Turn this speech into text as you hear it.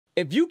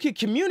If you can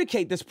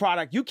communicate this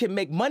product, you can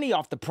make money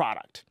off the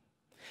product.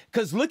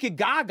 Because look at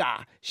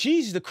Gaga.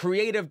 She's the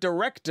creative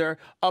director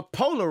of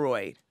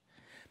Polaroid.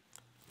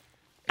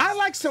 I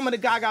like some of the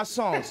Gaga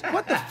songs.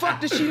 What the fuck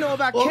does she know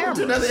about cameras?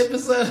 To another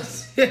episode.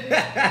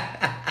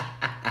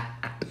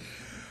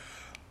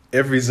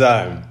 Every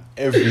time.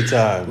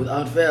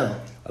 Without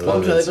fail.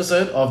 Welcome to another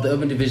episode of the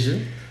Urban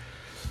Division.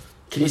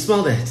 Can you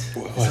smell that?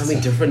 There's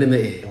something different in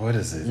the air. What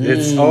is it?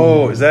 It's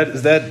is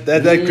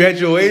that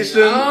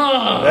graduation?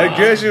 That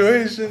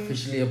graduation.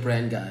 Officially a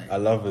brand guy. I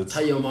love it.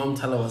 Tell your mom,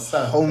 tell her what's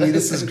up. Homie,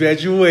 this is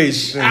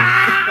graduation.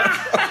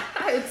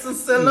 It's a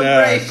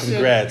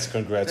celebration. Nah,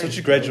 congrats. What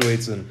you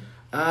graduating?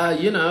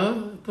 Being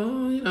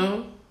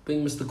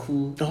Mr.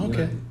 Cool. Oh,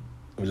 okay.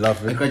 We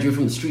love it. I graduated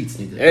from the streets,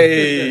 nigga.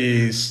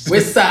 Hey,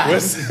 West Side.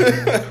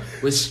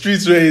 West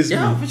streets raised me.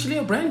 Yeah, officially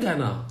a brand guy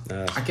now.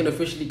 I can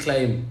officially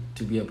claim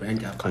to be a brand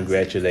guy.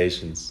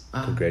 Congratulations.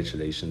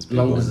 Congratulations.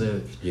 Long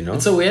deserved. You know?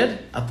 It's so weird.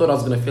 I thought I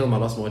was going to fail my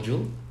last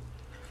module.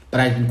 But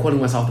I've been calling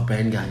myself the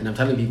brand guy. And I'm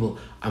telling people,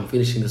 I'm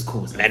finishing this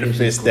course.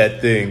 Manifest that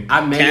thing.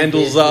 I'm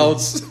Candles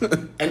out.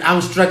 And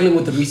I'm struggling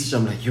with the research.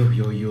 I'm like,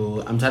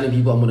 yo. I'm telling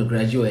people I'm going to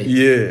graduate.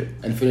 Yeah.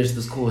 And finish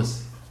this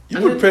course. You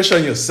put pressure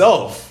on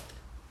yourself.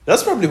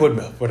 That's probably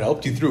what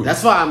helped you through.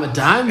 That's why I'm a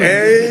diamond.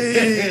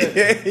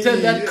 Hey.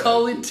 Turn that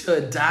coal into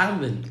a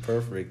diamond.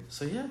 Perfect.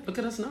 So yeah, look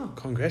at us now.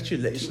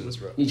 Congratulations,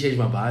 bro. You change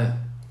my bio.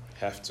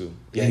 Have to.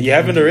 Yeah, you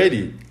haven't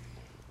already.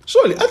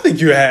 Surely, I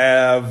think you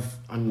have.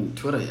 On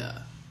Twitter, yeah.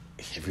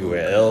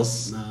 Everywhere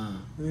else. Nah.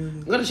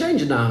 I'm gonna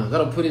change it now.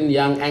 Gotta put in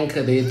young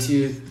Anchor there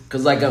too,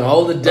 cause I can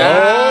hold it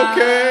down.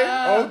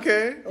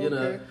 Okay. You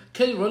know,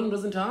 Kelly Rowland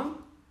was in town.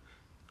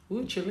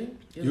 We were chilling.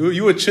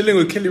 You were chilling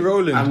with Kelly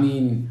Rowland. I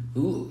mean,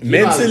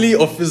 mentally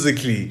or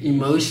physically?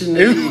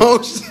 Emotionally.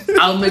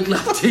 I'll make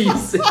love to you.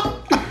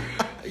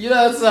 You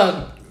know that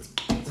song?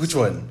 Which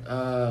one?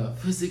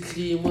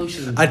 Physically,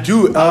 emotionally. I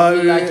do.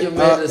 I'll be like your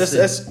medicine.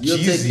 That's You'll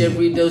Jeezy. take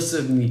every dose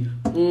of me.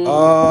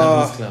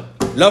 Love this club.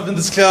 Love in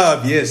this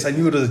club. Yes, I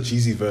knew it was a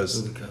Jeezy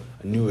verse.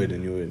 I knew it.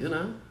 You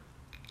know,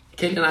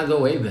 Kelly and I go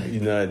way back. You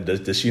know,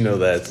 does she know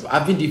that?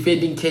 I've been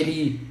defending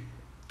Kelly.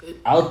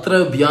 I'll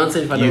throw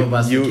Beyonce in front of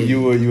us.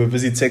 You were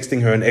busy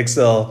texting her in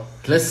Excel.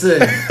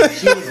 Listen,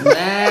 she was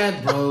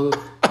mad, bro.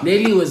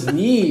 Nelly was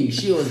me.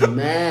 She was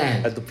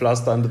mad. Had the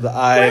plaster under the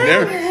eye and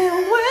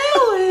everything.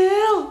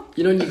 Well.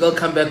 You know when you go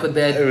come back with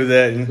that,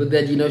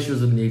 you know she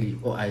was with Nelly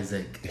or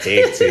Isaac.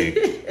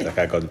 Hectic. Like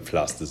I got the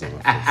plasters on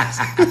my face.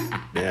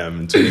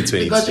 Damn,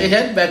 2022. You got your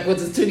head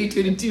backwards. It's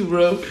 2022,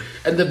 bro.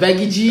 And the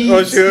baggy jeans.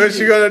 Oh, what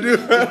she gonna do?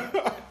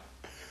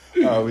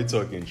 Oh, we're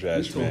talking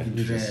trash, man.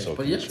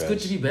 But yeah, it's good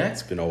to be back.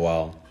 It's been a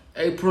while.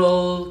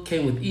 April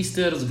came with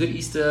Easter. It was a good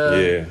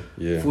Easter.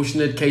 Yeah.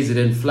 Fortunate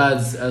KZN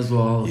floods as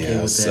well. Yeah,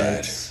 came with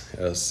sad. that.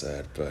 It was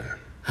sad, but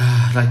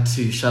I'd like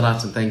to shout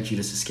out and thank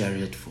Judas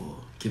Iscariot for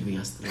giving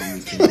us the long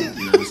weekend.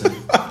 You know what I'm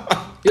saying?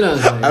 You know what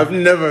I'm saying? I've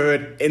never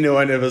heard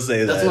anyone ever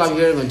say That's that. what I'm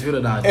hearing on Twitter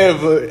now. I've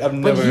never heard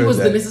that. But he was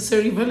the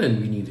necessary villain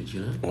we needed,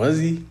 you know? Was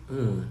he?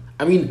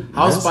 I mean,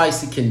 how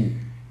spicy can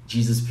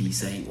Jesus be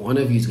saying, one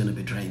of you is going to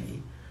betray me?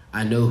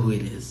 I know who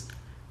it is.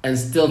 And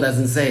still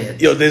doesn't say it.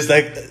 Yo, there's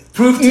like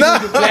proof to you're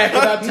black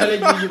without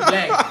telling you you're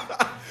black.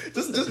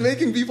 just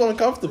making people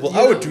uncomfortable.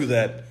 I would do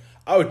that.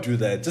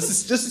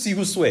 Just to see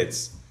who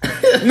sweats.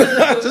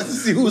 Just to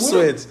see who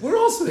sweats. We're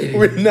all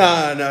sweating.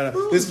 Nah.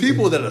 There's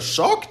people that are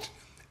shocked,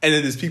 and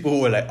then there's people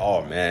who are like,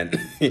 "Oh man,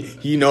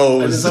 he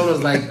knows." And then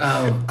someone's like,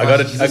 "Oh, I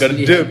got a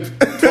dip."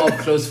 12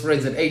 close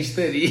friends at age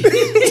 30.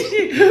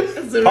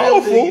 That's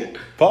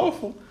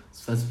Powerful.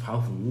 That's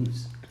powerful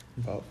moves.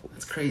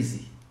 That's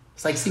crazy.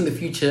 It's like seeing the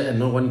future and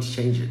not wanting to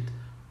change it.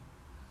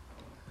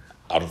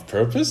 Out of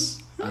purpose?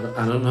 I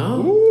don't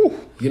know. Ooh.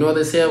 You know what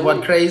they say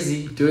about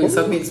crazy? Doing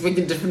something,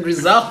 expecting different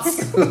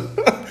results.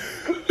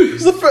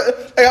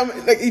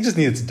 He just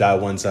needed to die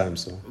one time,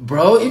 so.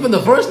 Bro, even the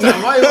first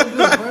time. Why you want to do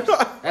the first?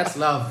 That's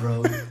love,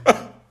 bro.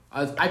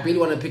 I really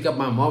want to pick up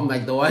my mom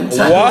like the one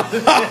time. Wow!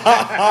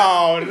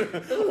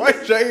 Why are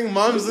you dragging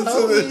moms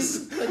into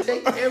this?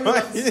 Take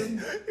everyone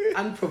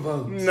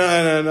unprovoked.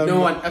 No. No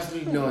one,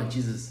 absolutely no one.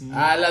 Jesus.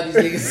 I love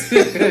these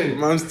niggas.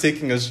 Mom's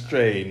taking us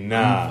straight.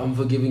 Nah. I'm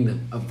forgiving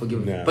them.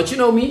 But you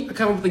know me, I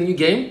come up with a new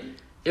game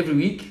every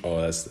week.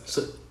 Oh, that's...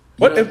 So,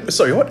 what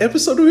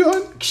episode are we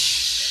on?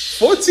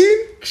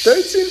 14?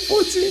 13?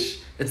 14?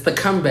 It's the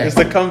comeback. It's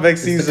the comeback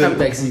season. It's the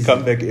comeback season.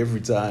 Comeback every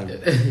time.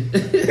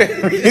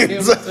 Every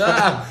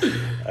time.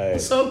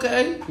 It's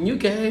okay. New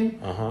game.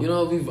 Uh-huh. You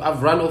know,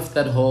 I've run off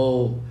that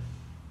whole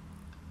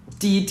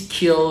deed,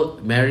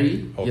 kill,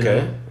 marry.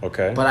 Okay.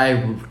 But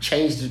I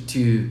changed it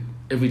to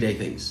everyday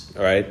things.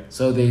 All right.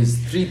 So there's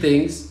 3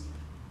 things,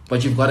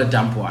 but you've got to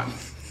dump one.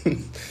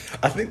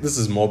 I think this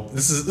is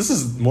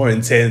more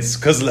intense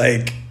because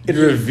like it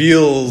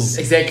reveals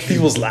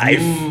people's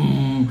life.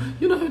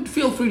 You know,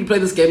 feel free to play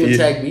this game and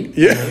tag me.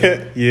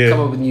 Yeah.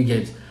 Come up with new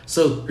games.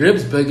 So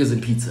ribs, burgers,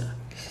 and pizza.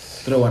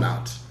 Throw one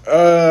out.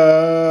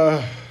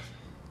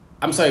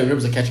 I'm sorry,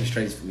 ribs are catching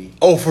strays for me.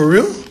 Oh, for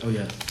real? Oh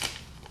yeah.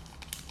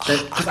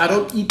 Because I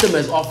don't eat them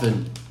as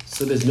often.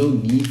 So there's no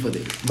need for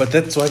them. But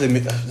that's why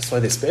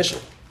they're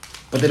special.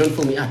 But they don't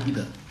fill me up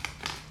either.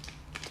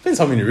 Depends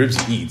how many ribs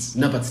you eat.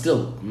 No, but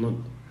still, I'm not.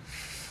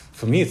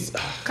 For me, it's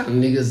What kind of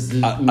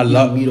niggas I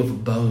love meat off a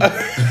bone.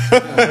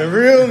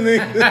 real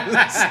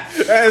niggas.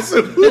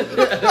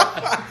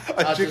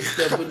 I just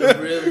step with the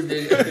ribs,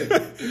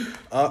 nigga.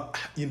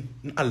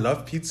 I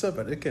love pizza,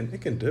 but it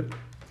can dip.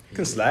 It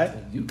can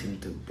slide. You can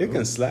do. It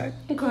can slide.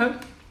 Okay.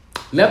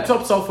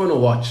 Laptop, cell phone, or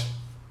watch?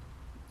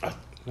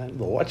 Man,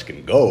 the watch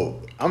can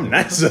go. I'm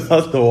nice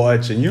about the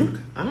watch, and you?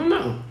 I don't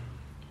know.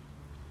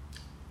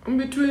 I'm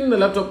between the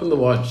laptop and the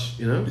watch,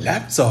 you know?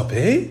 Laptop,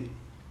 eh? I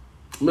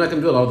mean, I can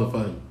do a lot on the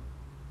phone.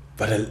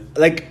 But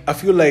I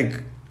feel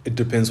like it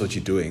depends what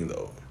you're doing,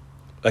 though.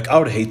 Like, I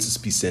would hate to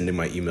be sending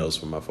my emails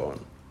from my phone.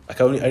 Like,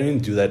 I didn't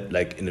do that,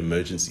 like, in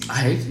emergencies.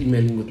 I hate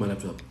emailing with my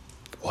laptop.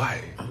 Why?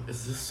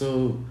 It's just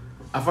so...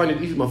 I find it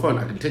easy with my phone.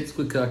 I can text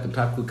quicker, I can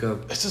type quicker.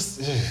 It's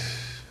just...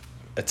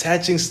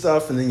 attaching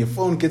stuff, and then your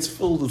phone gets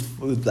filled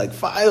with like,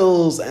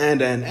 files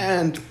and...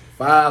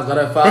 Files,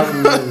 gotta have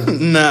files.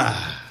 Nah.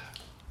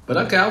 But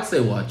okay, I'll say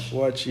watch.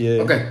 Watch,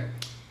 yeah. Okay.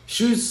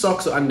 Shoes,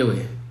 socks, or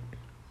underwear?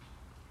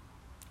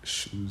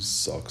 Shoes,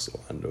 socks, or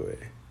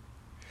underwear.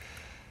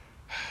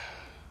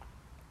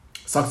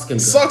 Socks can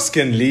go. Socks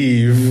can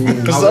leave.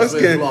 Socks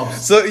can.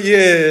 So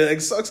yeah,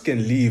 like socks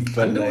can leave,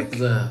 but like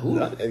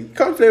you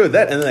can't play with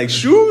that. And like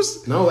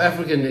shoes. No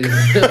African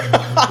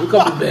niggas. We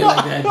can't be playing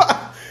like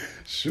that.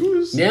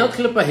 Shoes. Nail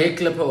clipper, hair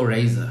clipper, or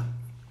razor.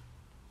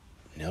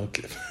 Nail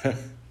clipper,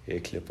 hair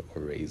clipper,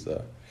 or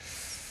razor.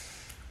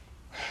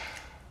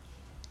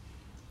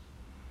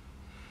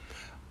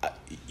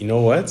 You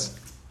know what?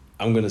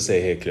 I'm gonna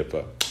say hair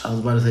clipper. I was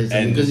about to say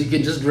something because you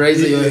can just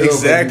razor your hair.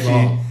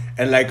 Exactly.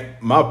 And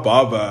like my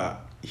barber,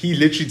 he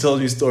literally tells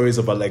me stories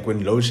about like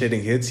when load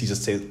shedding hits, he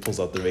just pulls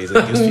out the razor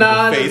and gives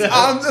people face.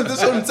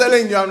 That's what I'm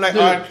telling you. I'm like,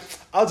 all right,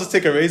 I'll just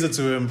take a razor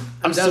to him.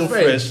 I'm so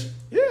fresh.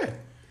 Yeah.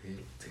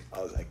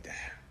 I was like, damn.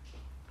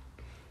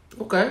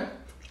 Okay.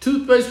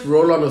 Toothpaste,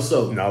 roll on, or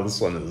soap? No, this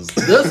one is.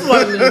 This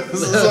one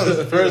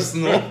is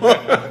personal.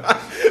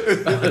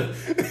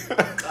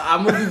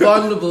 I'm gonna be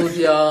vulnerable with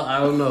y'all. I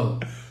don't know.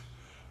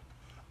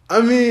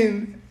 I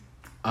mean,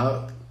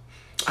 I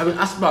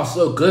smell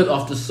so good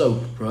after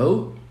soap,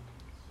 bro.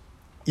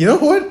 You know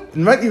what?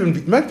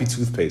 It might be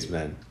toothpaste,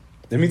 man.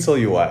 Let me tell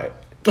you why.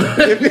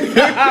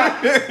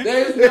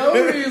 There's no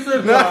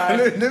reason why.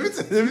 Let me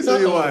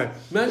tell you why.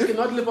 Man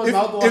cannot live on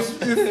mouthwash.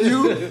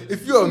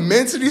 If you are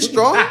mentally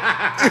strong,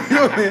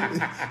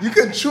 you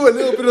can chew a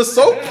little bit of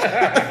soap,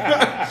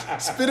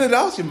 spit it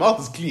out, your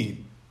mouth is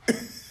clean.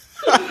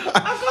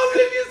 I can't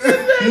believe you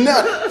said that. No,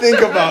 think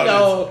about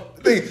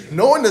it.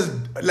 No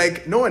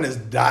one has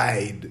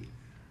died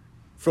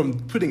from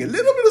putting a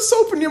little bit of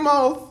soap in your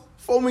mouth,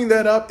 foaming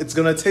that up. It's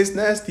gonna taste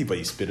nasty, but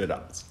you spit it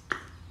out.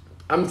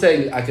 I'm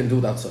saying I can do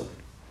that soap.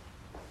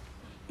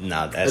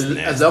 Nah, that's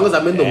nasty. As long as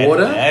I'm in the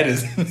water. That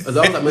is. As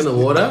long as I'm in the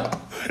water.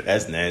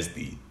 That's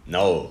nasty.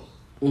 No.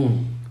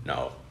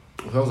 No.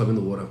 As long as I'm in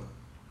the water.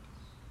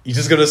 You're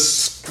just gonna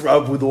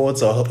scrub with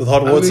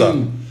hot water. I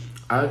mean,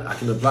 I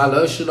can apply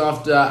lotion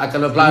after. I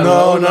can apply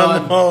no. I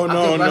can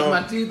brush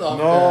my teeth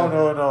after.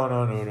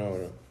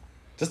 No.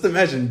 Just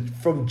imagine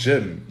from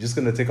gym, you're just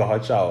gonna take a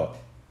hot shower.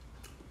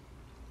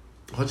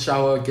 Hot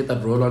shower, get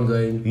that roll on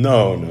going.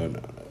 No.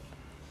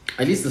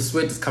 At least the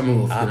sweat is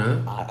coming off, you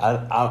know.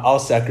 I'll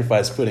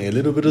sacrifice putting a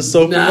little bit of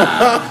soap in my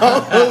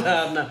mouth.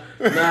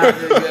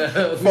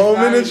 Nigga.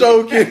 Foaming and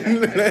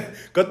choking.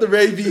 Got the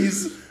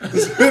rabies.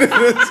 Spit it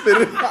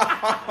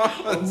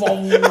out.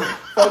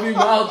 Foamy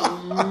mouth.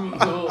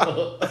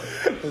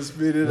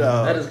 Spit it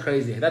out. That is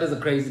crazy. That is a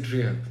crazy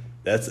trio.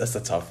 That's a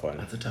tough one.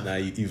 That's a tough one. Now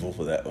you evil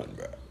for that one,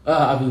 bro.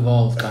 I've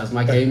evolved, guys.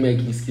 My game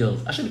making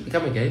skills. I should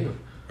become a gamer.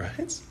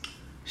 Right?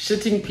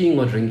 Shitting, peeing,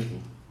 or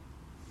drinking?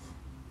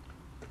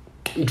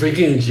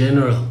 Drinking in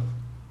general.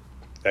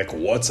 Like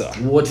water.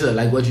 Water,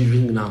 like what you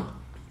drink now.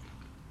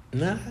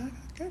 Nah,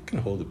 I can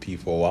hold a pee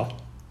for a while.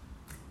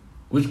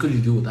 Which could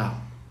you do without?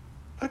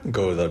 I can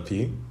go without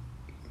peeing.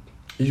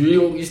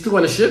 You still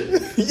want to shit?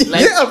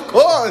 Like, yeah, of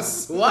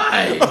course.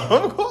 Why?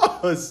 Of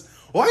course.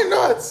 Why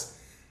not?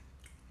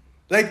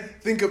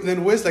 Like, think of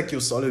then where's like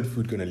your solid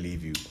food gonna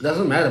leave you?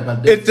 Doesn't matter,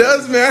 but it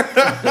does matter.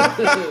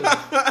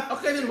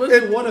 Okay, then where's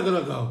your water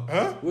gonna go?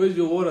 Huh? Where's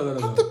your water gonna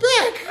go? Out the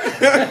back.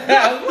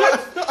 What?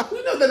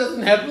 We know that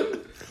doesn't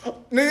happen.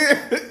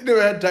 Nigga,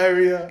 never had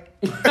diarrhea.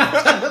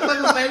 That's like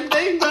the same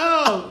thing,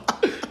 though.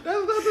 That's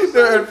not the same.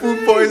 Never had food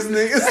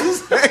poisoning. It's the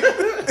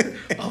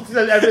same.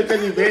 After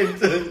everything event,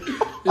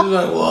 it's like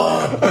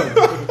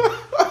whoa.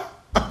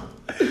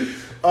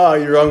 Oh,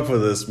 you're wrong for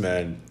this,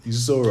 man. You're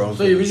so wrong.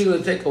 So you're really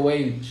gonna take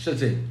away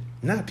shitting?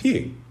 Not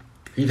peeing.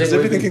 Because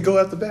everything can go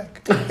out the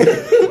back.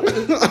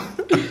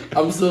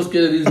 I'm so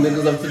scared of these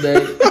niggas up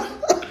today.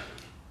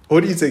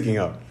 What are you taking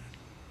out?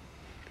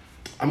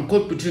 I'm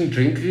caught between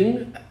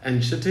drinking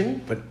and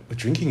shitting. But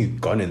drinking is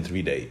gone in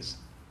 3 days.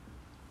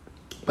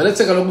 But let's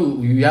take a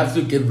look. You have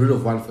to get rid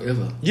of one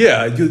forever.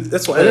 Yeah,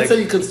 that's why. But let's say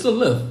you can still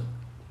live.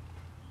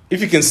 If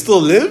you can still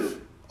live,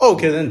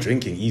 okay, then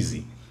drinking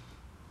easy.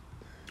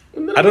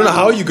 I don't know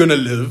how you're gonna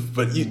live,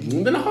 but you.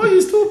 Then how are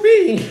you still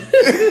peeing?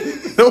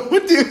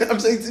 What do you? I'm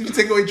saying if you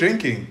take away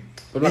drinking,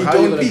 But then you how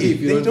are you don't gonna pee. pee if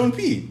you Then you don't- don't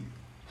pee.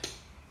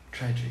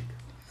 Try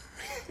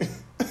drink.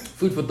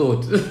 Food for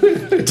thought.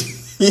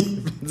 This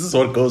is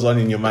what goes on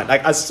in your mind.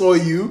 Like I saw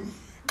you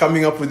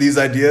coming up with these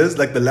ideas.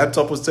 Like the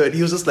laptop was turned.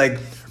 He was just like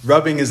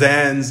rubbing his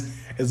hands.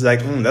 It's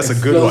like that's a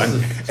good one.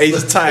 Explosive. And he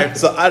just typed.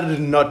 So I did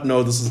not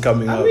know this was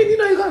coming I up. mean, you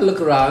gotta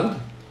look around.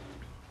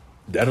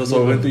 That was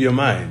what went through your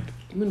mind.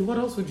 I mean, what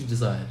else would you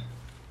decide?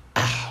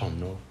 I don't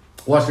know.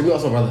 Watch, let me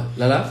ask my brother.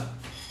 Lala,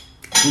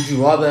 would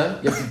you rather,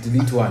 you have to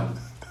delete one.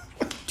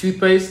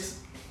 Toothpaste,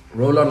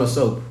 roll on or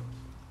soap?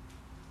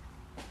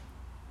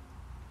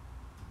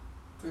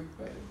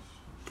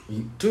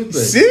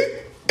 Toothpaste. See?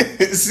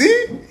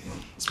 See?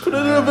 Let's put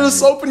a little bit of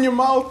soap in your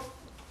mouth.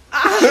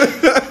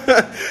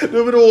 A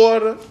little bit of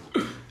water.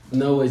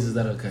 No ways is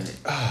that okay.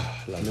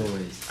 No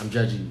ways. I'm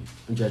judging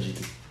you.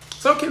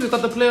 So, okay, we've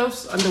got the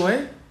playoffs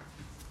underway.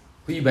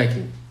 Who you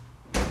backing?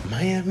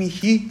 Miami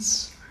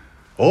Heat.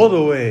 All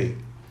the way.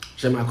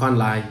 Shem, I can't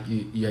lie.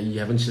 You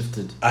haven't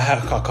shifted. I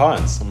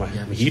can't. I'm a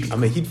Yeah, Heat.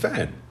 I'm a Heat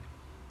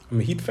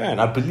fan.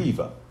 I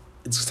believe.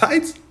 It's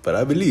tight, but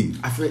I believe.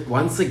 I feel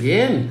once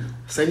again,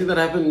 something that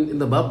happened in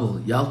the bubble.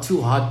 Y'all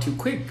too hard, too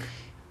quick.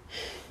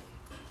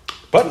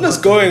 Butler's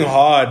going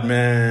hard,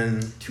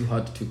 man. Too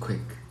hard, too quick.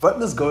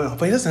 Butler's going hard,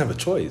 but he doesn't have a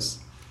choice.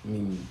 I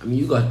mean,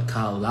 you got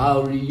Kyle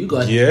Lowry. You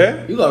got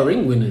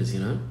ring winners. You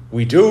know.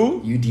 We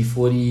do.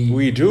 UD40.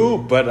 We do,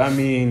 but I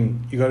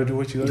mean, you gotta do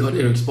what you You gotta got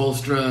do. Eric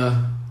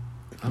Spoelstra.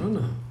 I don't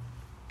know.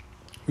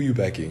 Who you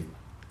backing?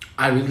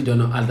 I really don't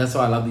know. That's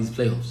why I love these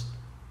playoffs.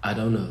 I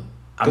don't know.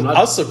 I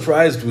was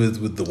surprised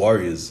with the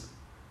Warriors.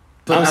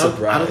 But I'm I don't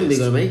surprised. think they're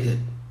gonna make it.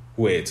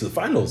 Wait, to the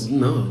finals?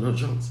 No, no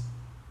chance.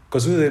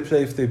 Because who do they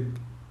play if they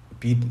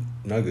beat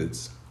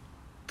Nuggets?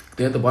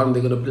 They're at the bottom.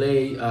 They're gonna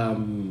play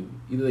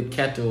either the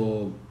Cat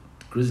or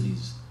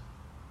Grizzlies.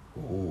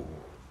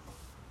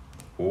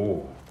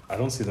 Oh, I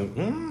don't see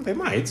them. They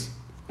might.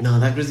 No,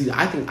 that Grizzlies.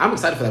 I think I'm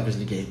excited for that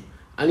Grizzly game.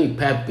 I need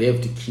Pat Bev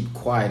to keep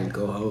quiet and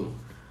go home.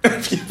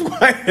 Keep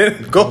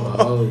quiet.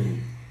 Go.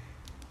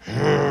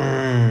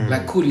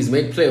 Like Cooley's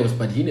made playoffs,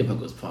 but he never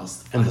goes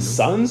past. And the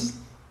Suns?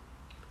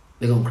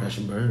 They're gonna crash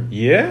and burn.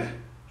 Yeah.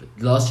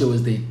 Last year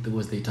was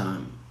their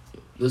time.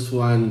 This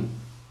one,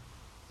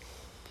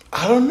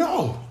 I don't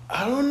know.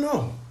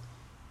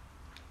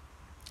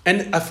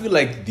 And I feel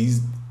like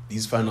these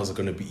finals are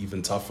going to be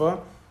even tougher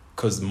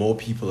because more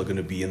people are going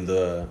to be in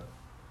the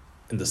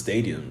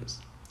stadiums.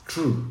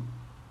 true.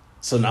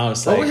 So now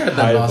it's But like we had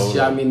high that last vote.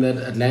 year. I mean, that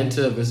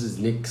Atlanta versus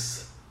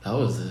Knicks. That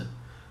was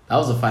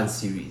a fun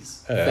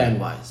series, fan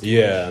wise.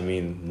 Yeah, I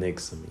mean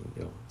Knicks. I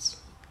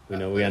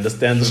mean, we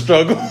understand the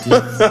struggle.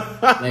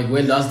 Like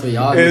when last year,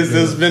 y'all.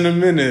 It's been a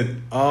minute.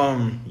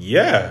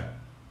 Yeah.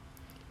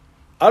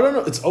 I don't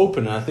know. It's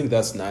open. And I think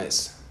that's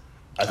nice.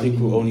 I think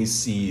we'll only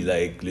see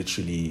like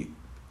literally.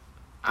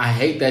 I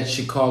hate that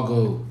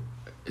Chicago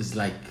is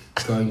like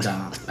going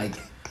down. Like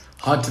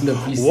hot in the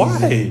preseason.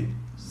 Why?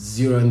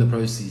 0 in the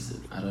postseason.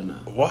 I don't know.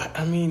 What?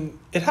 I mean,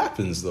 it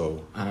happens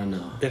though. I don't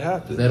know. It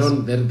happens. They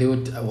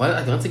would.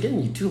 Well, once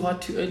again, you too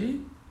hot too early.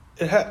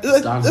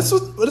 This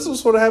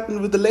was what happened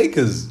with the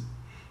Lakers.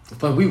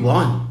 But we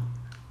won.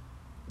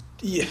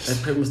 Yes.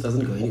 That premise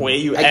doesn't go anywhere. Where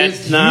you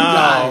Against at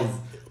now? You guys.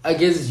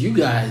 Against you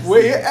guys.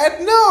 Where you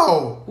at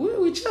now?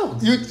 We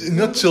chilled. You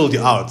not chilled.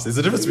 You're out. There's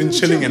a difference between We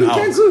chilling and chilled. out.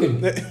 We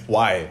Cancun.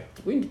 Why?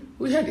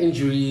 We had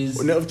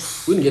injuries. No.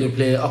 We didn't get a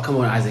player. Oh, come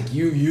on, Isaac.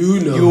 You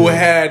know. You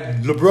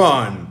had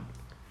LeBron.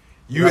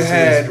 You Russell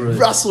had Westbrook.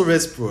 Russell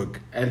Westbrook.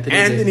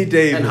 Anthony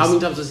Davis. And how many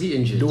times was he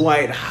injured?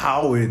 Dwight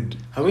Howard.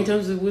 How many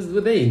times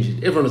were they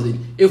injured? Everyone was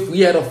injured. If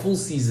we had a full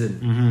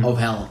season of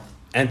health,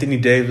 Anthony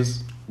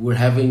Davis. we're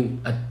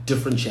having a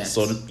different chance.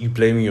 So you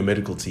blaming your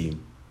medical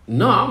team.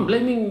 No, I'm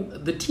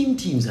blaming the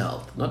team's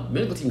health. Not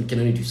medical team can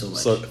only do so much.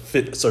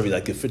 So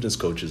like your fitness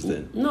coaches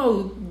then.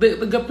 No,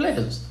 the good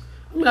players.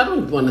 I mean, I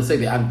don't want to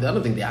say I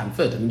don't think they're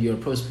unfit. I mean, you're a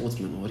pro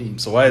sportsman. What do you?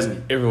 So why is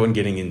everyone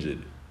getting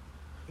injured?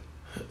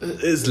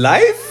 Is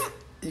life?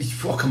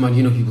 Oh, come on,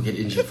 you know people get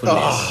injured for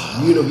this.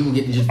 You know people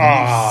get injured for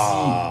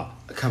UFC.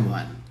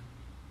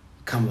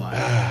 Come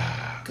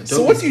on.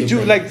 So what do you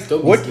do? Like,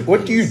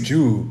 what do you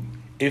do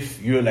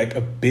if you're like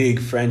a big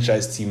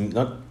franchise team?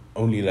 Not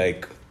only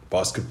like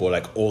basketball,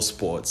 like all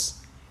sports.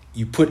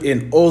 You put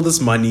in all this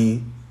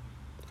money,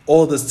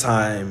 all this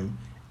time,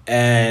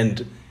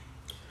 and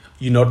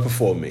you're not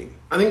performing.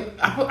 I think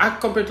I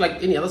compare it to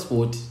like any other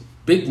sport.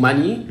 Big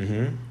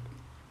money,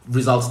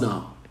 results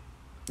now.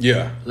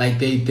 Yeah. Like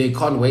they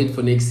can't wait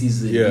for next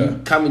season. Yeah.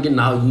 You coming in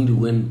now, you need to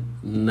win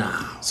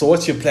now. So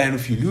what's your plan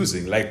if you're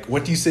losing? Like,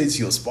 what do you say to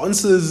your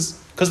sponsors?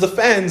 Because the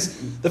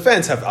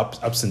fans have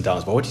ups and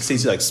downs. But what do you say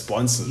to like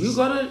sponsors? You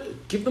gotta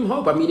give them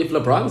hope. I mean, if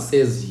LeBron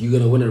says you're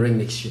gonna win a ring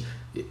next year,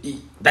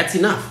 that's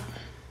enough.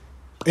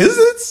 Is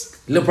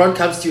it? LeBron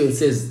comes to you and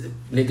says,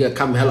 "Nigga,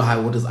 come hell or high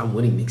waters, I'm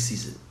winning next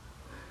season."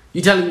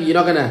 You telling me you're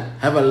not gonna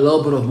have a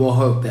little bit of more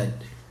hope that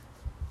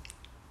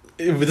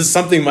If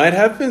something might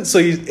happen, so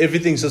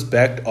everything's just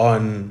backed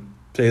on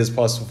players'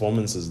 past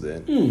performances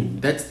then.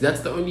 That's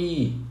the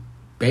only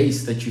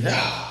base that you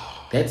have.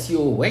 That's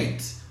your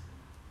weight.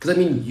 Because, I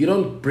mean, you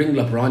don't bring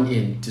LeBron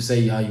in to say,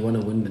 you want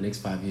to win the next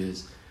 5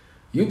 years.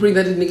 You bring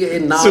that nigga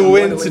in now. To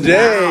win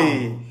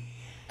today. Now.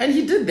 And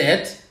he did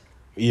that.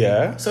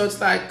 Yeah. So it's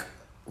like,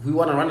 we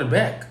want to run it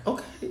back.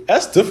 Okay.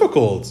 That's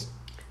difficult.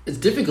 It's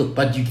difficult,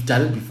 but you've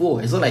done it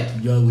before. It's not like,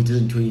 we did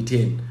it in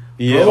 2010.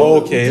 Yeah, Bro,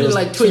 okay. We did It it was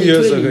like 2 2020.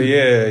 years ago.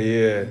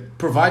 Yeah.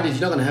 Provided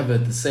you're not going to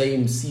have the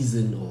same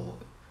season, or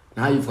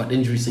now you've got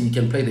injuries, so you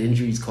can play the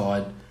injuries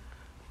card.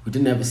 We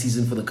didn't have a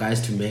season for the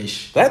guys to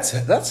mesh.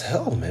 That's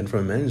hell, man, from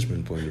a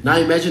management point of view. Now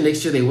imagine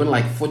next year they win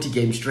like 40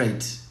 games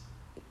straight.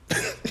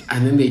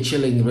 And then they're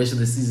chilling the rest of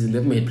the season.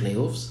 They've made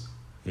playoffs.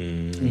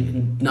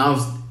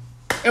 Now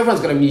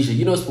everyone's got amnesia.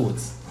 You know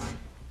sports.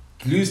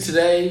 Lose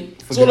today.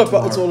 It's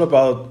all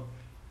about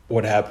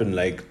what happened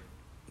like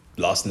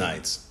last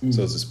night, so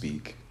to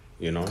speak.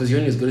 You know? Because you're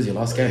only as good as your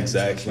last game.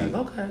 Exactly. So it's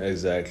like, okay.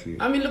 Exactly.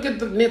 I mean, look at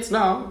the Nets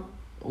now.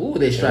 Ooh,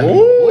 they're struggling.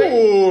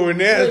 Ooh,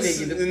 Nets.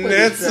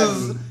 Nets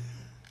is...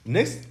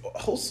 Next,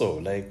 also,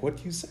 like, what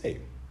do you say?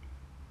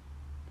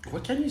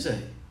 What can you say?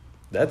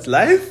 That's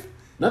life?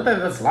 Not that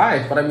that's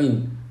life, but I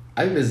mean,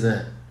 I think there's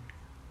a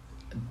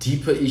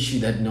deeper issue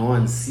that no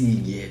one's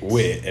seeing yet.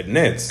 Where? At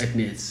Nets? At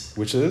Nets.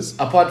 Which is?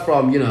 Apart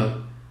from,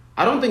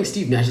 I don't think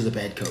Steve Nash is a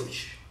bad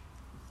coach.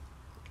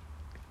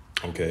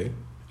 Okay.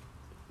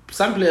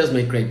 Some players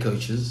make great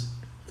coaches,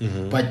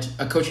 but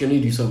a coach can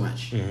only do so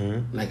much.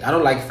 Like, I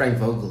don't like Frank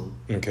Vogel.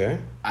 Okay.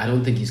 I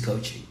don't think he's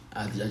coaching.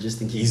 I just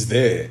think he's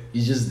there.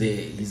 He's just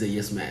there. He's a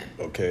yes man.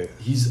 Okay.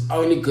 His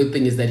only good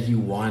thing is that he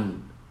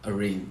won a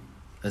ring.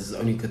 That's the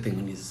only good thing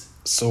on his...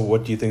 So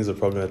what do you think is the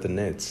problem at the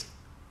Nets?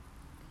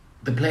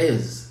 The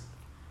players.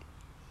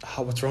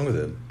 What's wrong with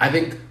them? I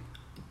think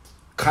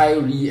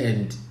Kyrie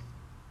and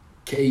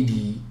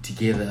KD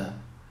together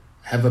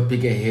have a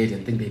bigger head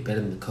and think they're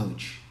better than the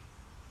coach.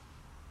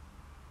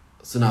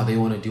 So now they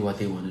want to do what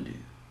they want to do.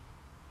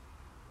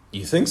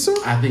 You think so?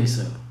 I think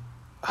so.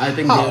 I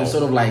think they're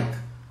sort of like,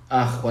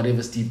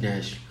 whatever, Steve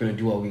Nash, we're going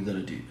to do what we're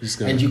going to do.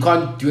 And you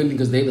can't do anything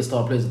because they're the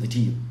star players of the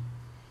team.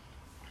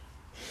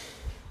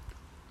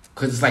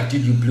 Because it's like,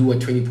 dude, you blew a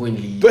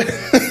 20-point lead.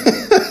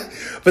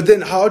 But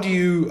then how do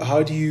you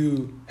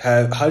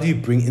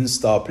bring in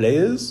star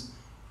players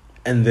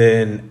and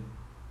then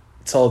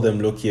tell them,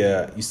 look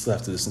here, you still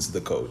have to listen to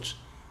the coach?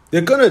 They're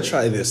gonna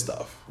try their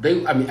stuff.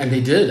 And they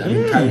did. I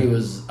mean, Kyrie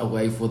was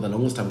away for the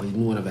longest time because he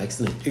didn't want to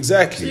vaccinate.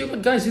 Exactly. So you've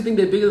got guys who think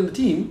they're bigger than the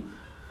team.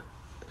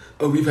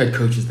 Oh, we've had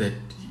coaches that,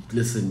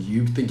 listen,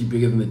 you think you're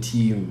bigger than the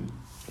team,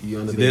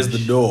 you're on the bench. There's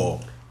the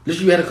door.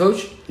 Literally, we had a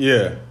coach.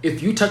 Yeah.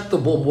 If you touch the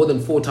ball more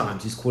than 4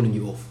 times, he's calling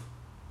you off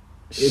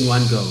in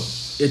one go.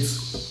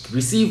 It's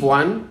receive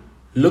 1,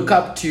 look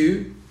up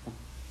 2,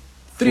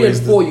 3 and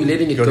 4, you're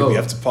letting it go. You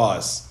have to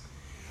pass.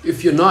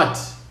 If you're not,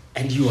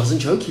 and he wasn't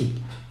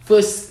joking.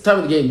 First time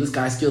of the game, this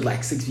guy skilled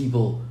like 6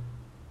 people.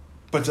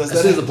 But as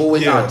soon as the ball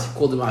went out, he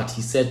called him out.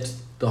 He set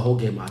the whole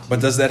game out. But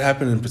does that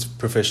happen in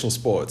professional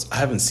sports? I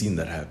haven't seen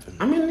that happen.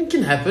 I mean, it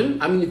can happen.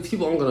 I mean, if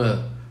people aren't going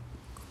to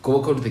go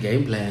according to the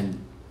game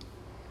plan,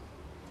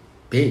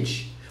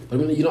 bench. But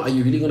I mean, are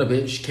you really going to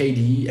bench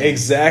KD?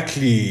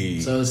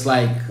 Exactly. So it's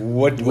like,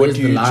 what do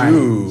you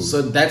do?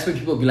 So that's when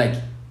people be like,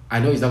 I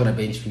know he's not going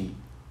to bench me.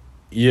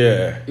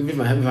 Yeah. Even if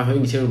I'm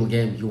having a terrible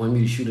game, you want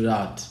me to shoot it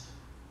out.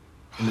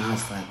 And now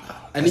it's like,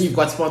 and then you've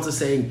got sponsors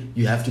saying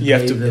you have to be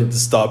the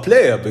star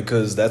player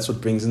because that's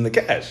what brings in the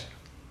cash.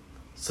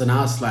 So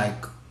now it's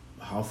like,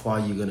 how far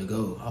are you gonna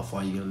go? How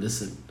far are you gonna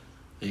listen?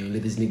 Are you gonna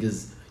let these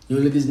niggas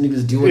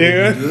do what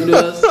they're doing to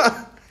us?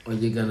 Or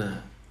you're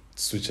gonna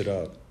switch it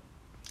up?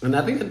 And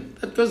I think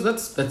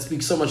that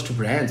speaks so much to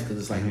brands because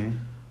it's like,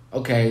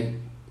 okay,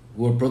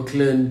 we're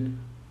Brooklyn,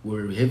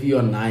 we're heavy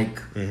on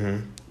Nike.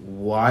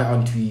 Why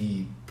aren't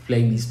we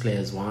playing these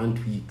players? Why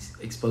aren't we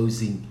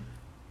exposing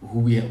who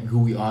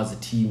we are as a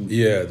team?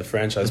 Yeah, the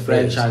franchise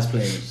players.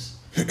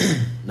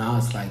 Now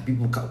it's like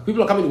people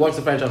are coming to watch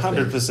the franchise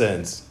 100%.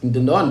 players.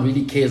 No one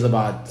really cares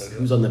about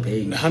who's on the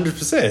page.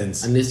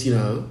 100%. Unless,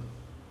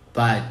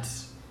 but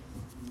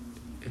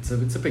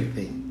it's a big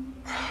thing.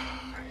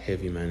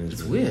 Heavy management.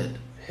 It's weird.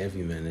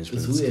 Heavy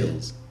management It's weird.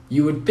 skills.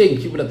 You would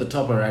think people at the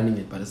top are running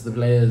it, but it's the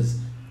players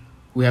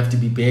who have to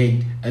be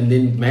begged, and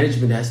then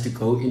management has to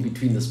go in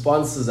between the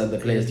sponsors and the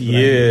players. To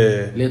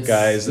let's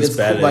balance.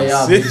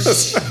 Kumbaya,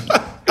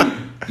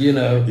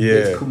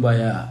 let's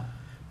kumbaya.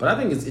 But I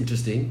think it's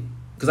interesting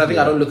because I think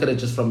I don't look at it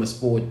just from a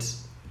sport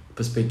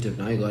perspective.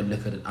 Now you gotta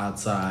look at it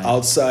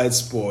outside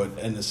sport,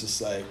 and it's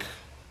just like,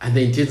 and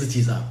the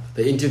intensity's up,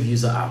 the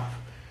interviews are up,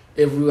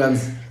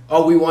 everyone's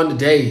we won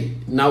today,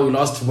 now we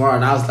lost tomorrow.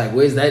 Now it's like,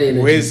 where's that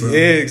energy?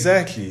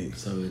 Exactly.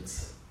 So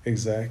it's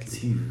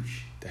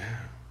huge. Damn,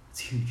 it's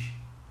huge.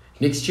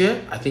 Next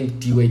year, I think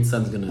D-Wade's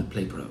son's gonna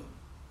play pro.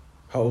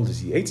 How old is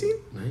he? 18?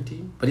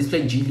 19. But he's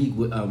playing G League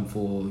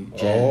for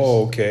Jazz.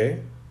 Oh,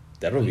 okay.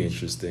 That'll be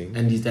interesting.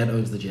 And his dad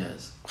owns the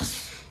Jazz.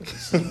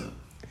 So,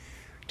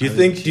 do you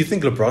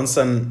think LeBron's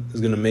son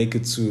is gonna make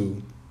it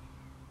to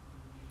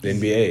the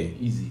NBA?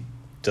 Easy.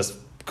 Just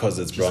because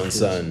it's Bron's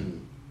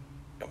son.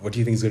 what do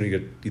you think he's gonna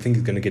get? Do you think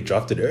he's gonna get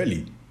drafted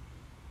early?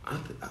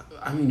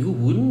 I mean, who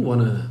wouldn't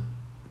wanna?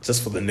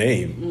 Just for the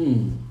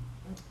name.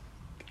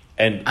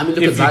 And I mean,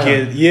 look if at you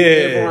Zion. get,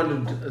 yeah,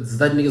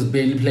 That nigga's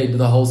barely played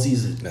the whole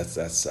season. that's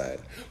sad.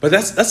 But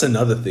that's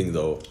another thing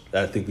though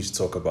that I think we should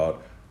talk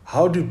about.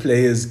 How do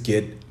players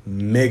get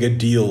mega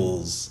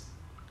deals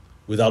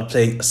without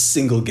playing a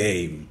single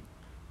game?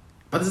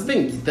 But this is the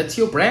thing, that's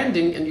your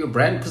branding and your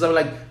brand. Because I'm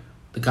like,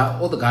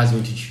 all the guys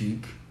went to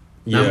Chuk,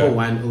 number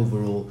 1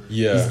 overall.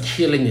 Yeah. He's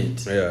killing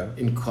it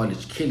in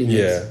college, killing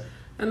it.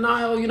 And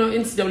now,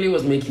 NCAA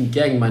was making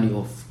gang money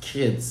off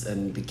kids,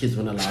 and the kids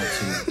weren't allowed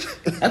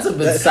to. That's a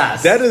bit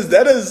sus. That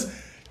is,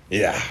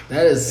 yeah.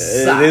 That is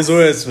sus. There's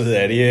words for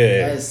that,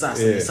 yeah. That is sus.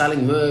 Yeah. They're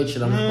selling merch,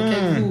 and I'm like,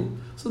 okay, cool.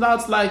 So now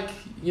it's like,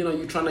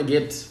 you're trying to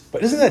get...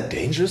 But isn't that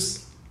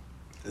dangerous?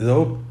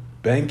 Though,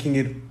 banking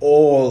it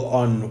all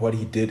on what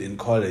he did in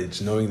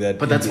college, knowing that...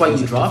 But that's why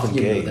you drafted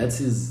him, though. That's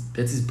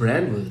his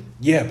brand word.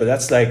 Yeah, but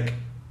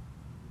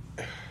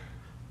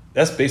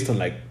that's based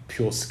on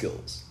pure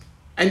skills.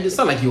 And it's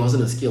not like he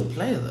wasn't a skilled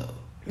player, though.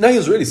 No, he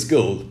was really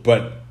skilled,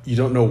 but you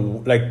don't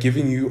know,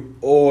 giving you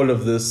all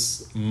of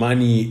this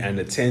money and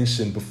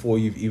attention before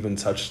you've even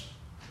touched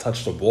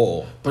the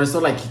ball. But it's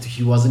not like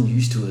he wasn't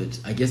used to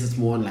it. I guess it's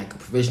more on a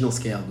professional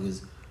scale,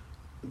 because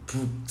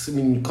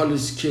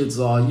college kids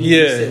are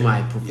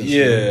semi-professional.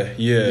 Yeah.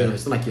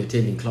 It's not like you're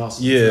attending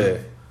classes. Yeah.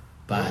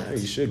 But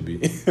you should be.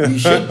 You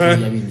should be.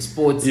 I mean,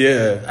 sports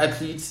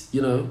athletes,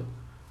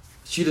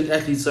 student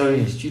athletes,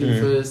 student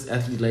first,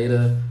 athlete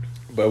later.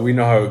 But we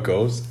know how it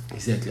goes.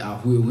 Exactly.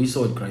 We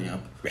saw it growing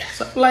up.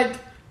 So,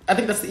 I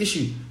think that's the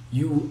issue.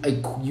 You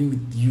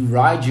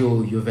ride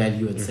your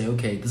value and say,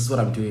 okay, this is what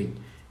I'm doing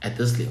at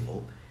this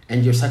level,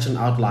 and you're such an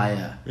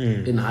outlier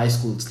in high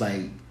school. It's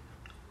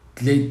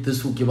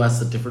this will give us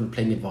a different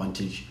playing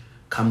advantage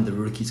come the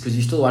rookies, because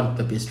you still want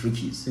the best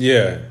rookies.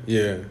 Yeah.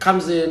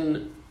 Comes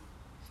in,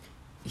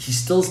 he's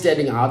still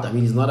standing out. I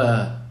mean, he's not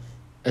a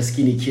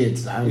skinny kid.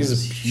 He's a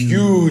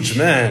huge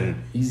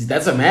man.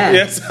 That's a man.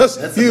 Yes, that's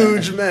a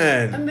huge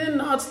man. And then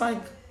now it's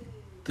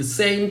the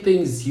same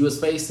things he was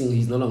facing,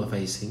 he's no longer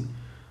facing.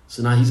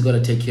 So now he's got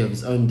to take care of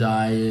his own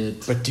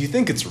diet. But do you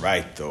think it's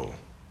right, though?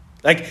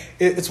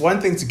 It's one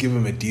thing to give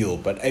him a deal,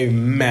 but a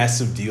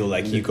massive deal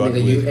he got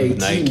with 18,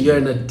 Nike. You're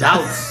an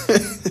adult.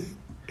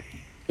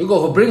 You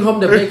go bring home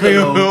the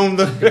bacon.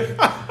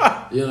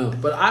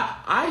 But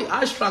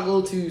I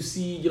struggle to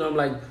see, I'm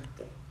like,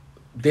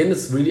 then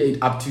it's really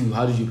up to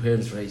how did your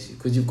parents raise you?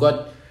 Because you've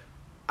got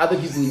other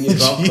people in your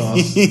draft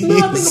class.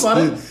 No, think about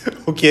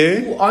it.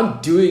 Okay. Who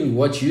aren't doing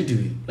what you're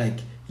doing.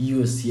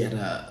 He had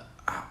a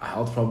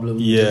health problem.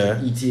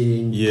 Yeah.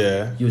 Eating.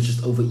 Yeah. He was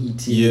just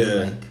overeating.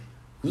 Yeah.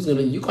 Who's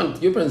gonna? You can't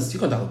tell your parents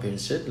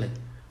shit.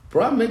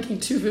 Bro, I'm making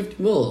 $250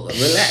 million.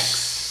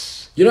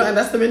 Relax. And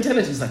that's the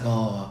mentality. It's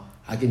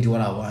I can do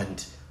what I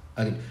want.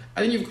 And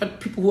then you've got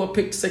people who are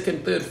picked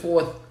second, third,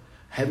 fourth,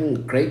 having a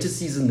greater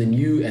season than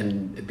you,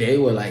 and they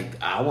were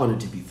I wanted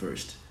to be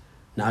first.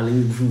 Now let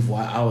me prove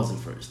why I wasn't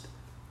first.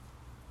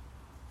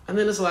 And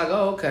then it's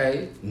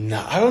okay.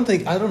 No, I don't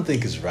think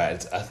it's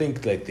right. I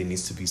think there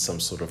needs to be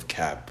some sort of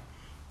cap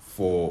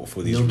for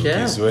these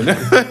rookies when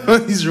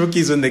these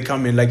rookies when they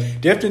come in.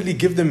 Definitely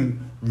give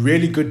them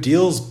really good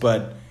deals,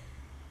 but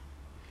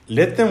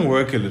let them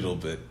work a little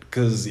bit.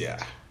 Because I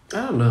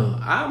don't know.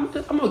 I'm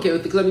okay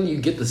with it, because you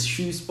get the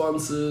shoe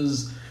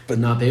sponsors. But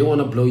now they want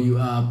to blow you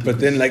up. But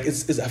then,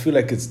 it's I feel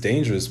it's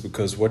dangerous,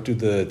 because what do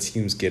the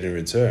teams get in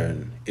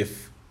return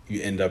if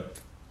you end up,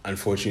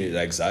 unfortunately,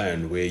 like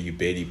Zion, where you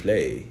barely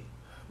play?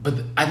 But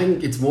I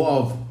think it's more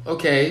of,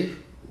 okay,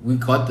 we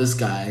got this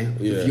guy.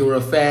 Yeah. If you're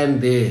a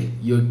fan there,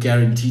 you're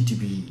guaranteed to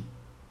be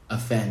a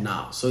fan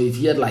now. So if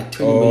you had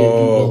 20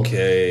 million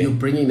people, you're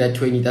bringing that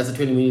 20. That's the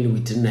 20 million we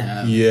didn't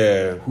have.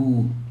 Yeah.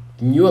 Who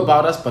knew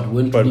about us but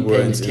weren't really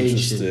paying attention.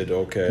 Interested.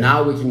 Okay.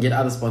 Now we can get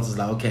other sponsors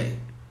okay.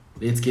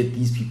 Let's get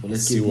these people.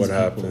 Let's see what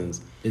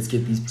happens. Let's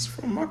get these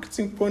people. From a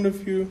marketing point of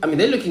view. I mean,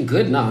 they're looking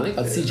good now. They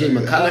got CJ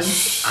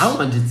McCollum. I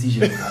wanted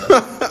CJ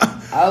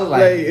McCollum. I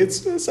was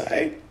it's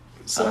side.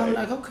 So I'm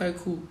okay,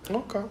 cool.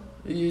 Okay.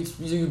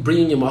 You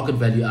bringing your market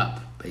value up,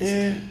 basically.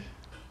 Yeah.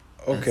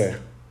 Okay.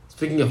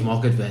 Speaking of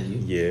market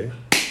value. Yeah.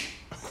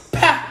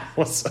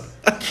 What's up?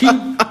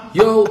 Keep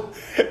yo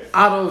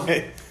out of...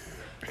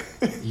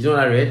 You know what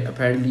I read?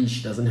 Apparently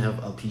she doesn't have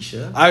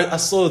alopecia. I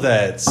saw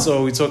that.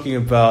 So we're talking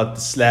about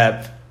the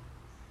slap.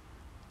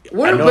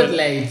 We're a bit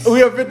late.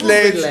 We're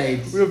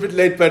a bit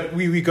late, but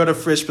we got a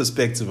fresh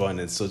perspective on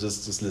it. So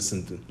just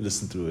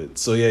listen through it.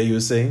 So yeah, you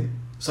were saying?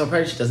 So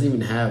apparently she doesn't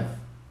even have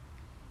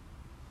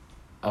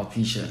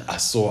alopecia. I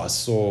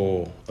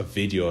saw a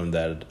video on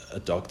that a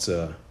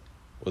doctor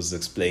was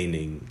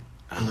explaining.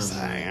 I was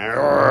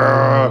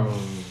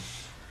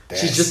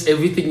she's just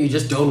everything you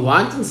just don't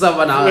want in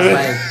someone. I was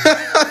like,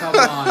 come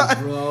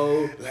on,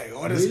 bro.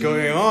 What is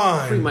going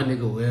on? Free my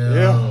nigga Will.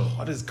 Yeah,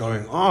 what is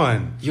going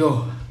on?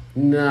 Yo,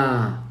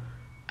 nah.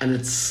 And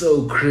it's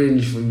so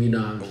cringe for me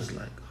now. I'm just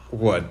like...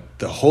 What?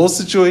 The whole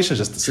situation?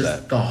 Just the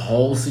slap? The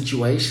whole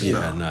situation.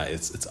 Yeah, nah,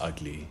 it's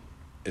ugly.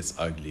 It's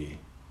ugly.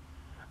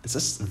 it's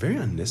just very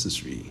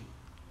unnecessary.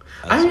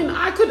 I mean,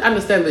 I could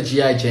understand the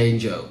G.I. Jane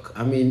joke.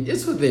 I mean,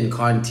 it's within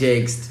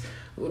context.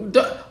 Don't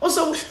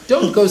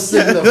go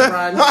sit in the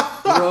front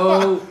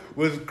row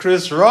with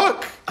Chris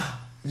Rock.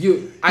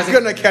 He's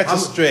gonna catch a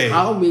stray.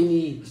 How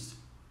many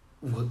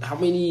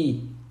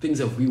things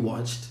have we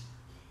watched?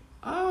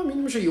 I mean,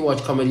 I'm sure you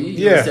watch comedy.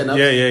 You stand up.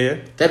 Yeah.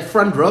 That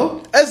front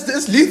row.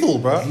 It's lethal,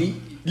 bro.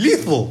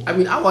 Lethal. I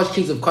mean, I watch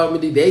Kings of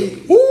Comedy. They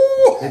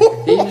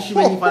usually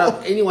make you find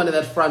out anyone in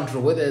that front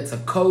row, whether it's a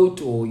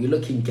coat or you're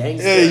looking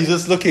gangster. Yeah, you're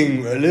just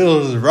looking a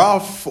little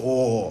rough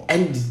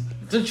and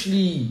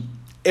literally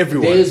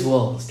everyone. There's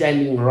Will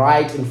standing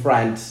right in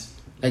front.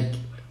 Like,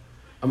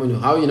 I mean,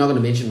 how are you not going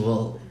to mention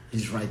Will?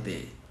 He's right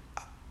there.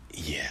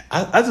 Yeah,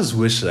 I just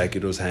wish like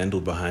it was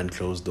handled behind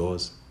closed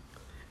doors.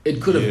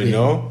 It could have been. You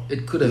know?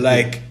 It could have been.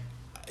 Like,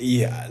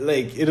 yeah,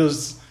 like it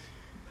was.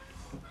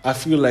 I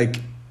feel like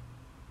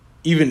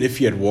even if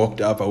he had walked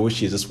up, I wish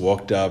he had just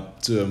walked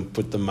up to him,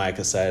 put the mic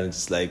aside, and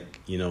just like,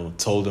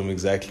 told him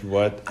exactly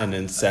what, and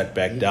then sat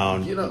back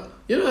down.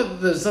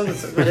 There's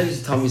something. My dad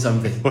used to tell me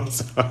something.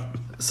 What's up?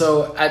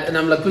 So, and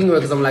I'm like looking at it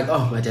because I'm like,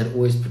 oh, my dad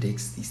always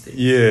predicts these things.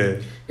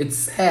 Yeah. It's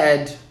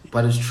sad,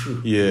 but it's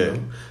true. Yeah.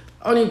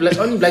 Only black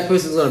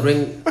person who's gonna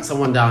bring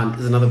someone down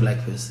is another black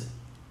person.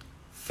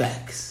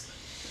 Facts.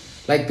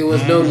 Like, there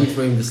was no need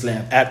for him to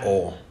slap. At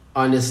all.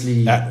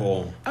 Honestly. At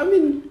all. I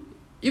mean,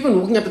 even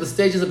walking up to the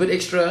stage is a bit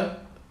extra,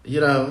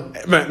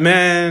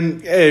 Man,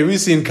 hey, we've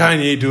seen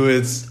Kanye do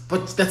it.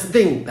 But that's the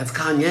thing. That's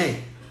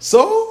Kanye.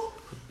 So?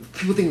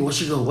 People think,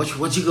 what you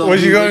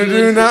gonna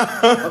do now?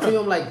 I think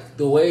I'm like,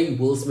 the way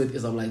Will Smith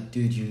is, I'm like,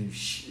 dude,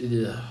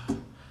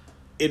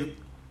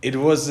 It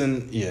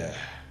wasn't, yeah.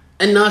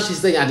 And now she's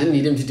saying I didn't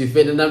need him to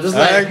defend, and I'm just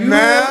like,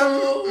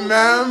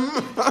 ma'am,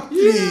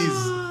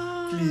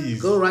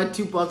 please. Go write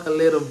Tupac a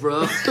letter,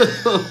 bro.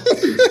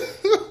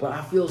 But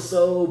I feel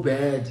so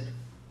bad.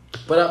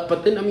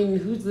 But then, I mean,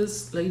 who's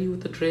this lady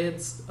with the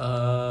dreads?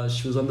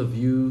 She was on The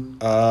View.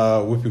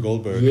 Whoopi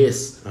Goldberg.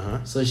 Yes.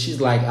 Uh-huh. So she's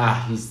like,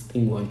 his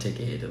thing won't take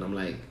a hit. And I'm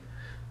like,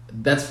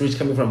 that's rich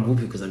coming from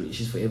Whoopi, because, I mean,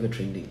 she's forever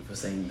trending for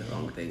saying the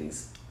wrong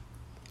things.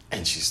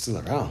 And she's still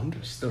around.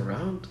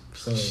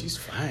 So she's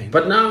fine.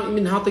 But now, I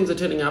mean, how things are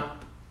turning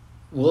up,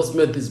 Will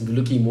Smith is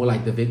looking more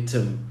like the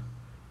victim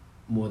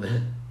more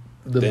than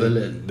the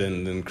villain.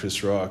 Than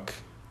Chris Rock.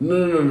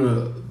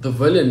 No. The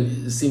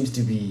villain seems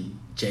to be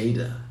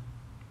Jada.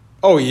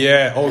 Oh,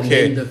 yeah, okay. And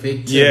then the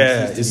victim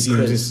it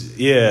seems,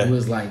 It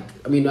was like,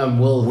 I mean,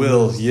 Will.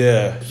 Will,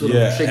 yeah. Sort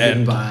of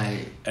triggered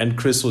by. And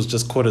Chris was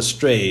just caught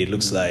astray, it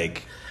looks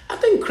like. I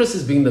think Chris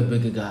is being the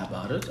bigger guy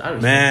about it. I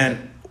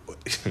Man.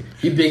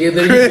 He's better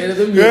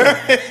than me.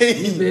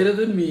 He's better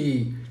than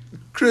me.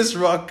 Chris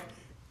Rock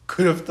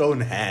could have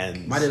thrown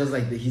hands. My dad was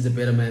like, he's a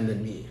better man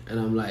than me. And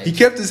I'm like... He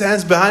kept his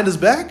hands behind his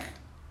back?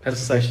 That's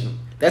professional.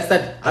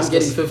 I'm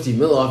getting 50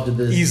 mil after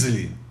this.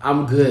 Easily.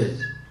 I'm good.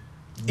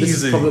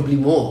 This is probably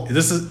more.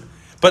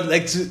 But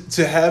like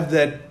to have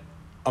that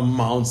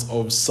amount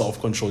of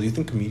self-control, do you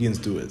think comedians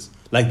do it?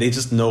 Like they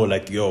just know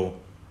like, yo,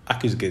 I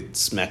could get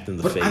smacked in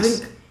the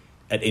face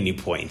at any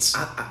point.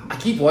 I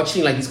keep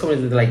watching like these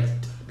comedies, like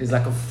there's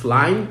like a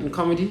line in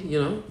comedy,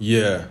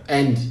 Yeah.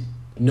 And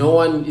no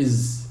one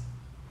is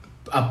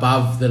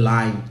above the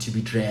line to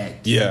be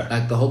dragged. Yeah.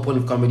 Like the whole point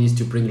of comedy is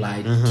to bring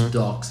light to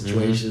dark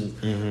situations,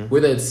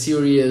 whether it's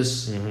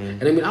serious.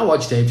 And I mean, I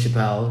watched Dave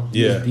Chappelle.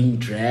 He was being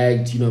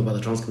dragged, by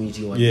the trans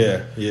community or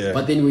whatever. Yeah.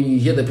 But then when you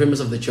hear the premise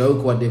of the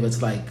joke, whatever,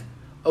 it's like,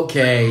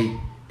 okay,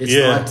 it's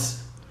not...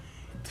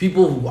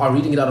 People are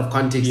reading it out of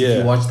context if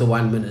you watch the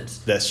 1 minute.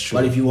 That's true.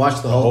 But if you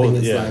watch the whole thing,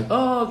 it's like,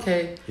 oh,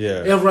 okay.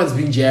 Yeah. Everyone's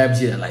being jabbed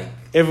here. Like,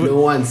 no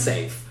one's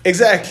safe.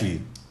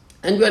 Exactly.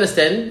 And we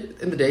understand,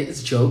 in the day,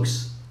 it's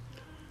jokes.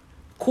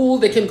 Cool,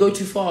 they can go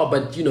too far,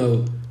 but,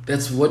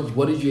 that's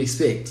what did you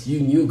expect?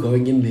 You knew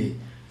going in there.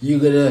 You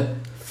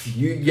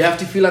have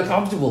to feel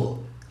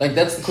uncomfortable. Like,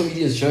 that's the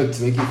comedian's joke,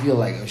 to make you feel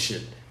like, oh,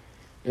 shit.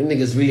 You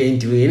niggas really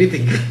ain't doing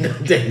anything good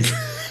nowadays.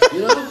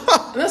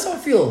 And that's how I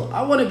feel.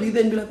 I want to be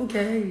there and be like,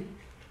 okay,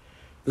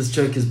 this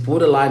joke is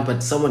borderline,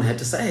 but someone had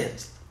to say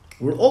it.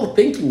 We're all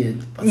thinking it.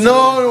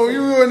 No, we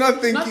were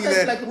not thinking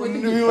that. Like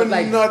we were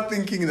not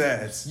thinking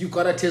that. You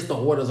gotta test the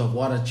waters of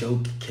what a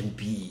joke can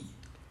be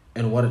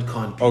and what it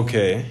can't be.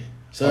 Okay.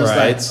 So all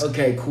it's like,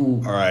 okay,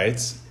 cool. All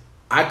right.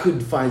 I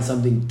could find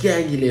something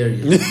gang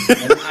hilarious.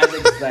 And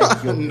Isaac's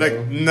like, yo,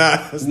 bro.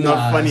 Nah, it's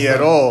not funny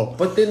at all.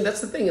 But then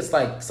that's the thing. It's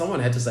like someone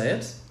had to say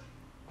it.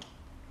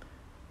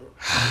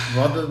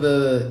 Rather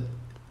the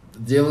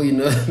devil,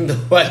 the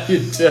what you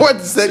do. What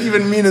does that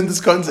even mean in this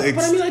context?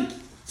 But I mean, like,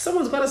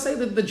 someone's got to say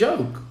the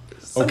joke.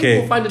 Some okay.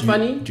 people find it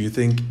funny. Do you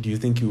think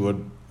you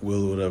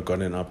would have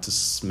gotten up to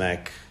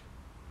smack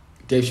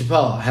Dave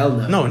Chappelle? Hell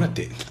no. No, not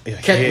Dave.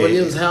 Cat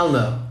Williams? Hell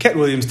no. Cat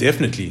Williams,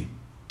 definitely.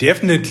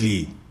 Cat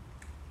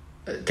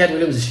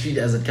Williams is street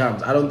as it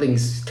comes. I don't think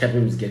Cat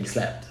Williams is getting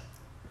slapped.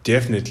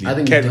 Definitely. I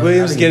think Cat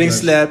Williams is getting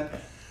slapped.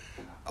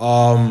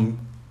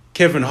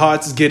 Kevin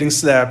Hart is getting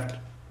slapped.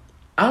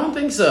 I don't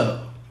think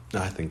so.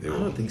 No, I think they will. I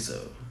don't think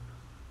so.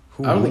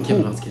 I don't think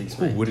Kevin Hart's getting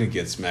smacked. Who wouldn't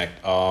get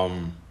smacked?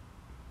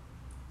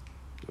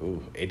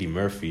 Oh, Eddie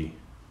Murphy.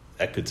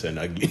 That could turn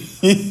ugly.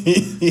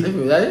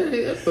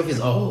 That Murphy's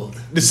old.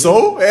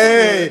 So?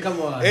 Hey!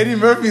 Come on. Eddie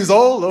Murphy's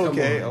old?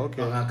 Okay.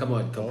 Come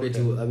on. Compared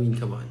to,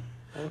 come on.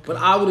 Okay. But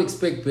I would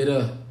expect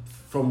better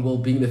from Will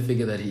being the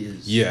figure that he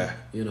is. Yeah.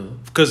 You know?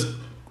 Because,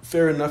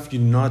 fair enough,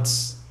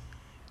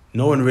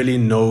 no one really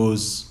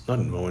knows, not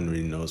no one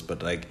really knows,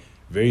 but like,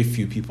 very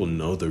few people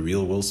know the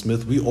real Will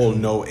Smith. We all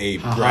know a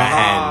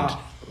brand.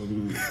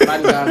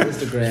 Fun guy on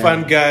Instagram.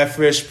 Fun guy,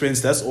 Fresh Prince.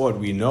 That's all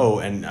we know.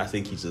 And I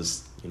think he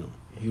just,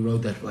 he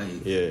rode that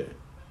wave. Yeah.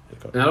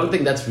 And I don't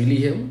think that's really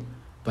him,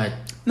 but...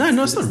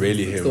 No, it's not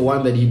really him. It's the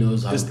one that he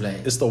knows how to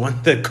play. It's the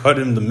one that got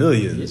him the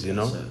millions,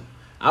 So,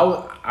 I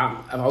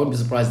wouldn't be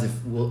surprised if...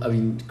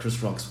 Chris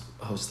Rock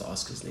hosts the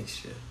Oscars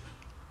next year.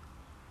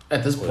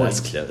 At this point... That's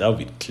clever. That would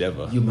be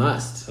clever. You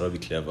must. That would be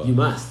clever. You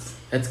must.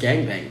 That's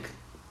gangbang.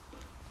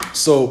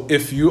 So,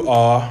 if you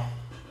are...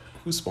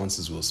 Who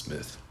sponsors Will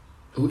Smith?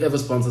 Whoever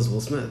sponsors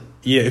Will Smith.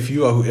 Yeah, if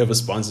you are whoever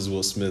sponsors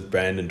Will Smith,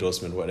 brand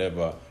endorsement,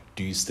 whatever,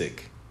 do you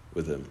stick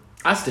with him?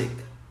 I stick.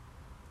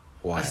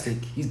 Why? I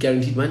stick. He's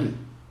guaranteed money.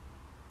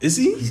 Is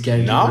he? He's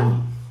guaranteed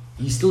money.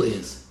 He still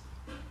is.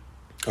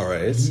 All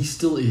right. He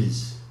still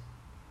is.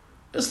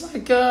 It's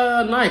like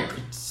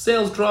Nike.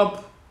 Sales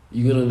drop.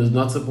 You gonna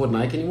not support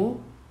Nike anymore?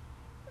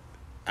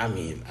 I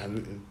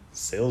mean,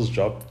 sales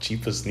drop,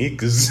 cheaper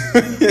sneakers.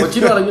 But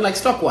you know what I mean? Like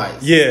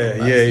stock-wise. Yeah.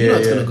 You know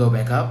it's gonna go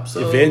back up.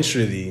 So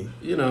eventually.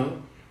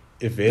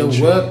 The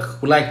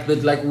work, like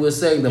we were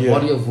saying, the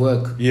body of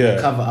work will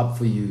cover up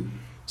for you.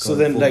 So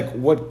then, like,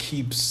 what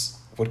keeps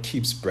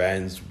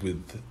brands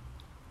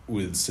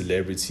with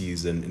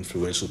celebrities and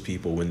influential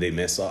people when they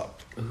mess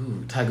up?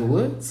 Ooh, Tiger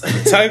Woods.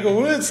 Tiger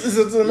Woods is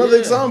another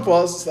example.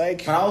 I was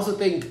like, but I also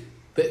think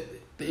that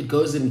it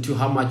goes into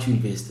how much you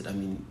invested. I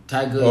mean,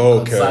 Tiger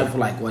got signed for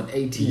like what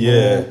 18.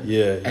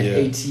 Yeah.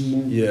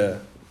 18. Yeah.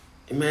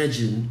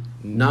 Imagine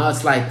now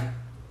it's like,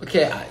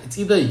 okay, it's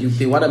either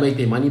they want to make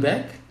their money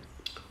back,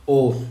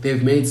 or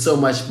they've made so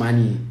much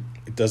money.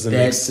 It doesn't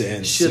make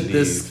sense. Should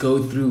this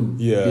go through,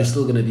 you're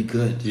still going to be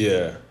good.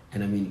 Yeah.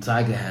 And I mean,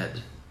 Tiger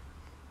had,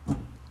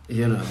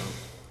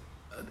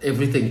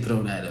 everything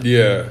thrown at him.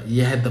 Yeah. He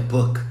had the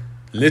book.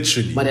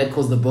 Literally. My dad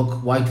calls the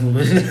book White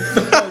Woman.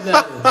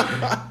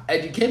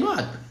 And you came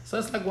out. So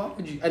it's like, why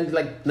would you? And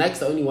like, Nike's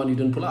the only one you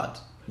didn't pull out.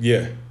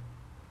 Yeah.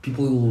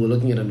 People who were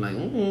looking at him like,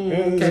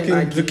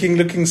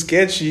 looking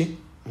sketchy.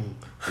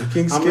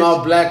 I'm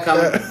not black.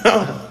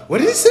 What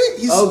did he say?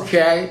 He's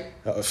okay.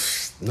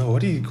 No,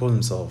 what did he call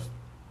himself?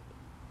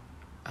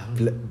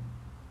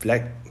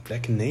 Black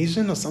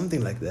Asian or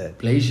something like that.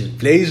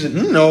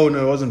 Blasian. No,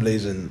 it wasn't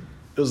Blasian.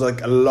 It was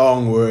like a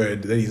long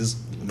word that he just.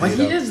 But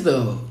he is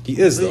though. He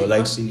is though,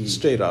 like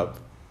straight up.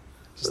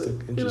 Just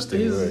an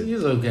interesting word.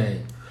 He's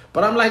okay.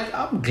 But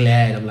I'm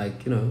glad. I'm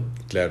like,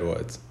 Glad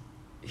what?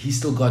 He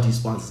still got his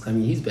sponsors. I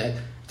mean, he's back.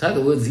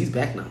 Tiger Woods, he's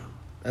back now.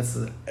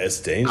 It's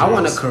dangerous. I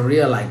want a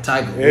career like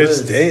Tiger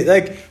Woods.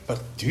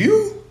 But do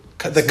you?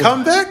 The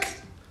comeback?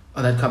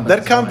 Oh, that comeback.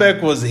 That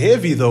comeback was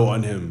heavy though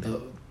on him.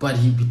 But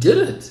he did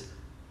it.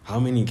 How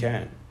many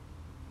can?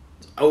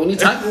 Only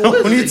Tiger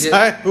Woods. Only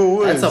Tiger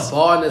Woods. That's a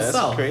bar in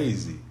itself. That's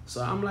crazy.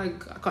 So I'm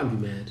like, I can't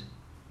be mad.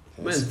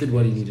 Man did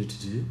what he needed to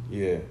do.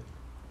 Yeah.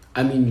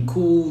 I mean,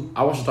 cool.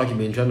 I watched the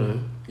documentary. I know.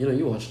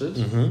 You watched it.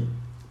 Mm-hmm.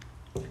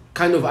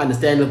 Kind of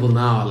understandable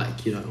now,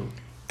 like,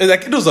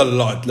 Like, it was a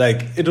lot.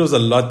 Like, it was a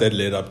lot that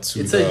led up to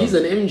he's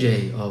an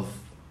MJ of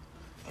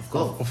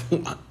golf.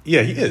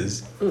 Yeah, he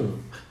is.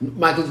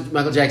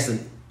 Michael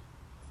Jackson.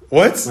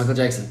 What? Michael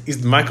Jackson.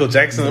 He's Michael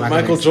Jackson. He's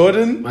Michael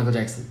Jordan? Michael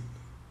Jackson.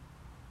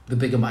 The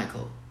bigger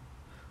Michael.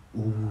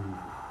 Ooh.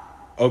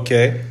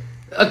 Okay.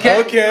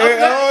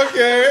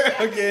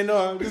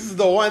 No, this is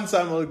the one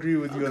time I'll agree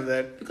with you on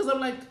that. Because I'm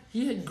like,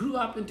 he grew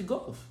up into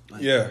golf.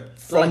 Like,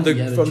 from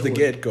the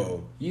get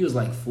go. He was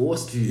like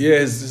forced to. Yeah,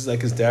 it's just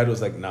like his dad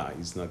was like, nah,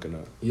 he's not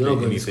gonna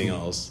do anything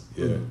else.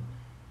 Yeah. And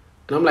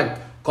I'm like,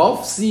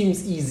 golf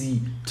seems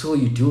easy till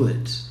you do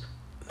it.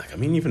 Like, I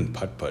mean, even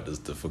putt is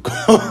difficult.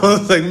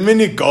 It's like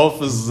mini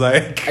golf is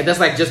like. And that's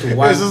like just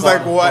one. It's just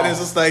like one. It's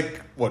just like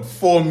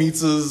 4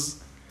 meters.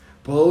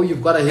 Bro,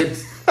 you've got to hit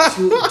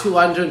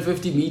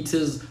 250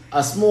 meters.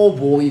 A small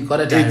ball, you've got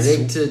to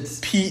direct it.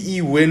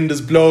 PE wind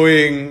is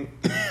blowing.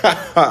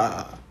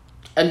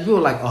 And people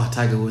were like, oh,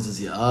 Tiger Woods is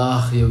here.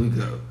 Oh, here we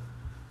go.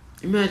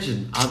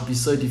 Imagine, I'd be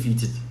so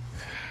defeated.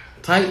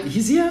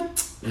 He's here?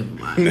 Never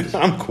mind.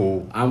 I'm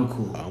cool.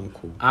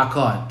 I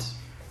can't.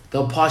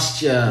 The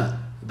posture,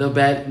 the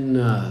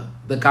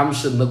the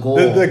gumption, the goal.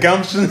 The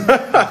gumption.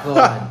 I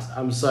can't.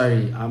 I'm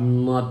sorry.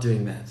 I'm not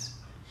doing that.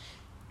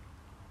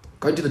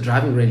 Going to the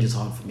driving range is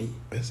hard for me.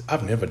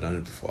 I've never done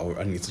it before.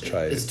 I need to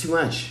try it. It's too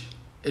much.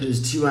 It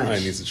is too much. I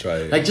need to try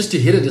it. Like, just to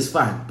hit it is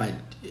fine, but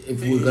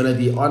if we're gonna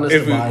be honest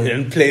about it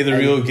and play the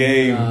real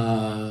game,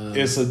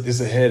 it's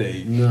a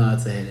headache. No,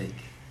 it's a headache.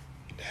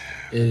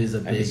 It is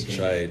a big. I need to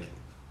try it.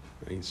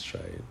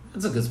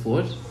 It's a good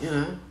sport,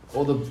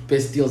 All the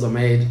best deals are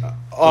made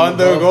on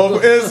the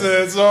golf. Is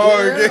it? So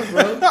okay.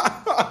 Bro.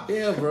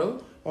 Yeah,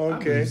 bro.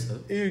 Okay. So.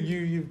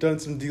 You've done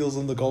some deals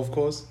on the golf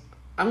course.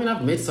 I mean,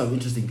 I've met some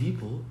interesting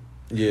people.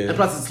 Yeah. And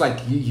plus, it's like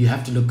you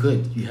have to look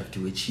good. You have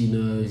to wear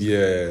chinos.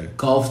 Yeah.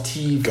 Golf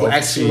tee for Golf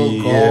actual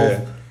tee, golf.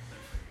 yeah.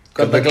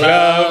 Got the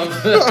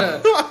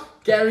glove.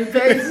 Gary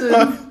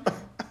Payton.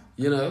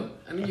 You know?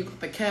 And then you got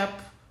the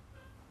cap.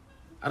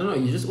 I don't know.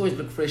 You just always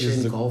look fresh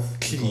in golf.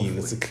 Clean.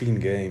 It's a clean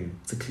game.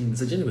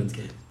 It's a gentleman's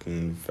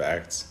game.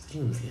 Facts. It's a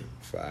gentleman's game.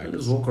 Facts. You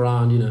just walk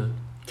around, you know.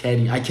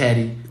 I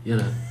caddy, you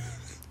know.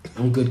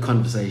 I'm good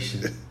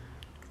conversation.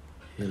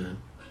 You know.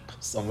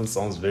 Someone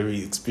sounds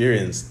very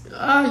experienced.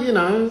 You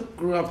know,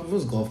 grew up, there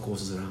was golf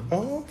courses around.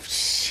 Oh,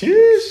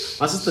 sheesh.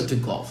 My sister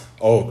took golf.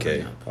 Oh,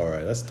 okay.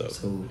 Alright, that's dope.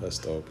 So, that's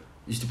dope.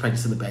 Used to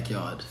practice in the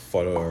backyard.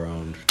 Follow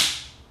around.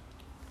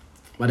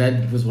 My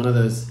dad was one of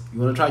those, you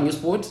want to try a new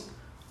sport?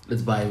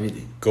 Let's buy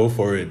everything. Go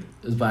for it.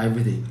 Let's buy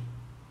everything.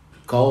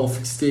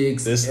 Golf,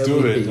 sticks, Let's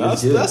everything. do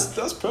it.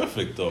 That's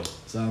perfect though.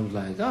 So I'm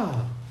like,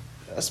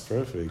 That's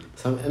perfect.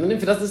 And then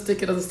if it doesn't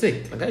stick, it doesn't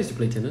stick. Like I used to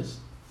play tennis.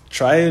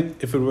 Try it.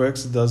 If it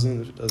works, it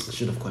doesn't. If it doesn't. I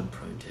should have gone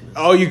pro in tennis.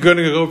 Oh, you're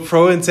gonna go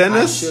pro in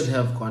tennis? I should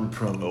have gone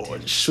pro in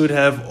tennis. Should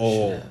have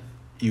or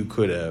you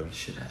could have.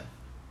 Should have.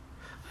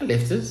 I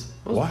left it.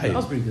 Why? I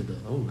was pretty good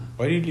though. Oh,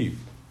 why did you leave?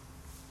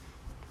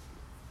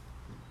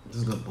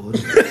 Just got bored.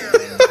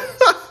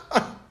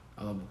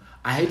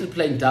 I hated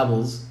playing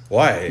doubles.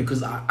 Why?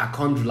 Because I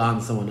can't rely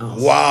on someone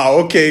else. Wow,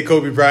 okay,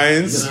 Kobe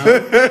Bryant. You know?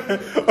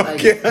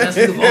 Okay. That's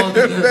the ball.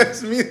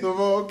 That's me the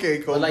ball. Okay,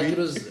 Kobe. But like it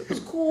was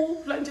cool.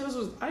 Playing tennis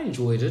I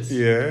enjoyed it.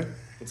 Yeah.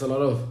 It's a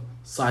lot of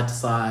side to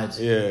side.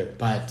 Yeah.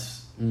 But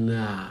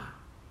nah.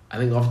 I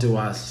think after a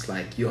while it's just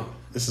like, yo.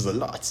 This is a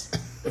lot.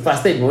 If I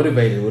stayed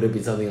motivated, it would have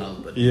been something else.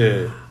 But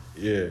yeah.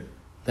 Yeah.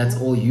 That's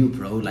all you,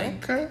 bro.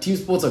 Like team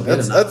sports are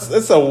better now.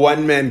 That's a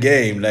one-man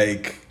game.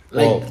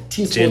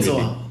 Team sports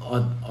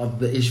are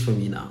the ish for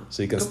me now.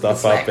 So you can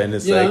stuff up and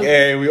it's like,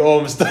 hey, we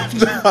all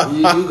stuffed up.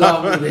 You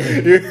got me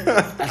there.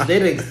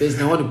 Athletics, there's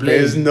no one to blame.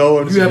 There's no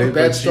one to blame. You have a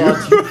bad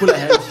start, you pull a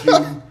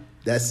hamstring.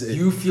 That's it.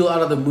 You feel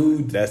out of the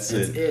mood. That's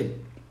it.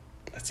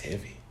 That's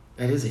heavy.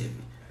 That is heavy.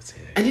 That's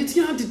heavy. And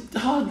you know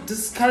how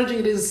discouraging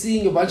it is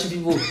seeing a bunch of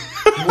people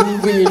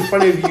moving in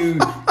front of you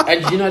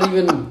and you're not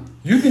even...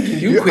 You thinking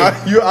you quit.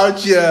 You out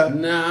here.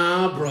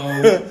 Nah,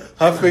 bro.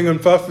 Huffing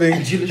and puffing.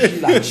 And you're literally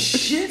like,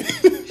 shit.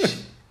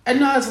 And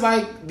now it's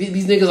like,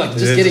 these niggas like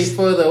just getting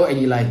further and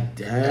you're like,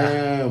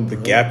 damn, bro.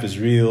 The gap is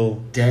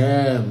real.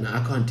 Damn,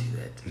 I can't do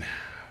that. Nah.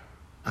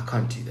 I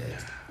can't do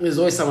that. There's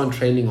always someone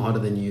training harder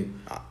than you,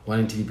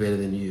 wanting to be better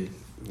than you.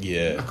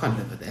 Yeah. I can't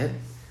live with that.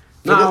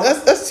 Now,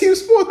 that's team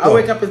sport though. I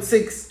wake up at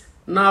 6.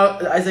 Now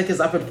Isaac is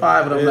up at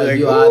 5 and I'm like,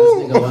 yo,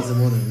 this nigga wants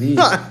more than me.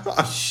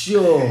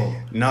 Sure.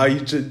 Now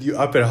you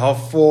up at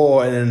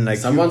 3:30 and then like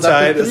someone's you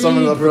tired, up at 3,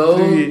 someone's up bro. at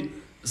 3.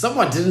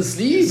 Someone didn't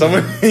sleep.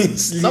 Someone ain't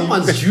sleep.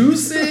 Someone's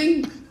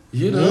juicing.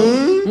 You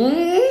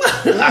know.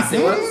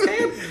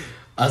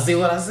 I see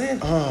what I said.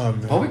 Oh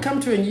man. But we come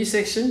to a new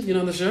section, you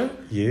know the show?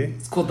 Yeah.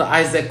 It's called the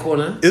Isaac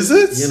Corner. Is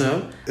it? You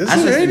know? Is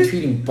Isaac's it been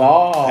tweeting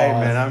bars. Hey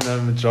man,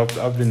 I'm dropped.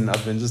 I've been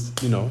just,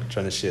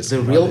 trying to share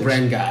some the real knowledge.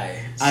 brand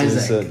guy.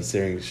 Isaac.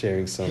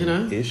 Sharing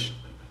some ish.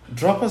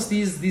 Drop us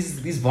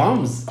these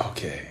bombs.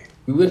 Okay.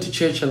 We went to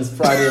church on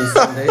Friday and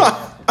Sunday.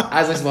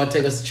 Isaac's about to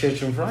take us to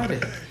church on Friday.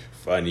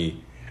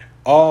 Funny.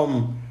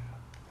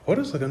 What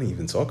else am I gonna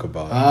even talk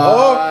about?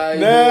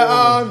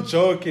 I'm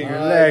joking.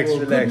 Relax.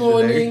 Good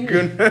morning.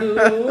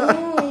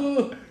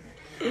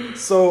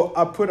 So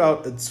I put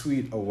out a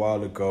tweet a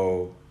while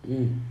ago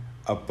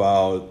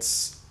about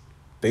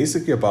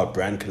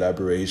brand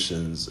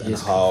collaborations and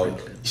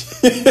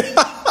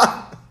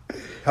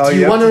how do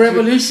you want a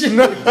revolution?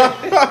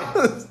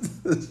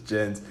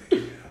 Gents,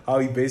 how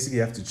you basically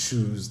have to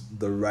choose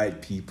the right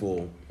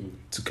people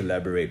to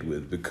collaborate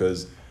with,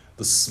 because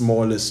the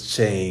smallest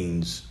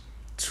change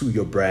to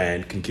your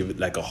brand can give it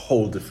like a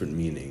whole different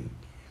meaning.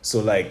 So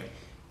like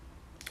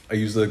I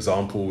use the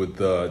example with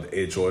the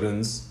Air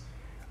Jordans,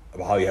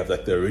 about how you have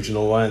like the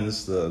original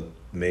ones, the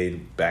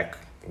made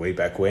way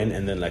back when,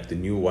 and then like the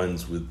new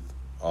ones with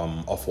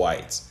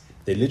Off-Whites.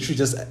 They literally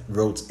just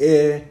wrote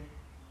Air,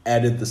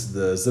 added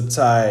the zip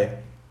tie,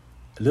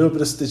 a little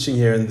bit of stitching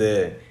here and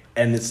there,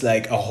 and it's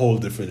like a whole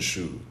different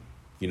shoe.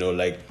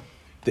 Like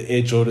the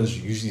Air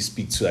Jordans usually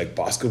speak to like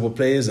basketball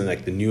players, and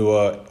like the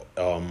newer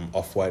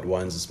Off-White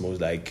ones, it's more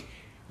like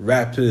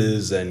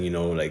rappers and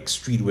like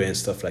streetwear and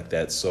stuff like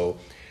that. So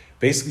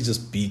basically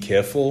just be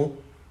careful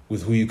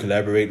with who you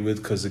collaborate with,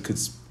 because it could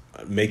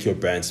make your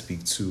brand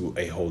speak to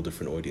a whole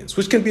different audience,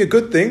 which can be a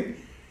good thing,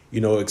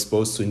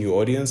 exposed to a new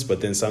audience.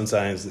 But then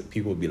sometimes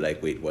people will be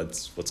like, wait,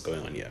 what's going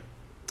on here?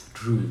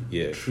 True.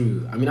 Yeah.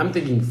 True. I mean, I'm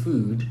thinking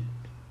food.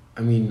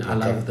 I mean, I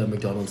love the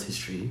McDonald's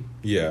history.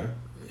 Yeah.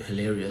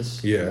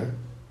 Hilarious. Yeah.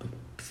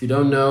 If you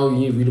don't know, you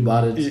need to read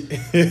about it.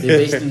 They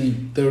basically,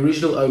 the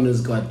original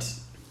owners got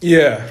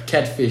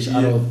catfish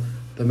out of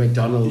the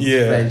McDonald's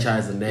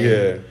franchise and name.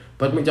 Yeah.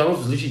 But McDonald's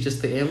was literally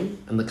just the M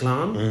and the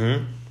clown.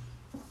 Mm-hmm.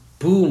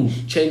 Boom.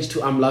 Changed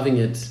to I'm loving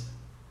it.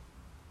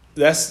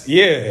 That's it.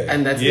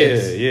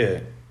 Yeah.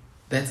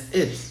 That's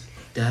it.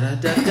 Da da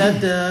da da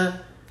da.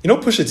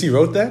 Pusha T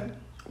wrote that?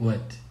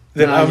 What?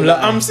 Then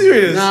I'm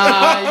serious.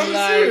 I'm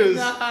serious.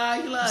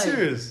 I'm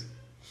serious.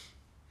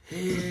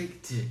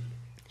 Hectic.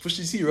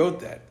 Pusha T wrote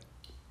that.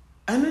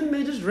 And then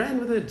they just ran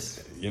with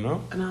it. You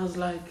know? And I was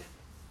like,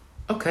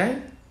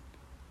 okay.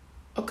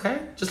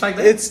 Just like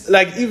that. It's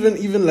like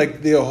even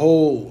like their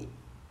whole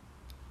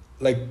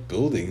like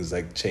buildings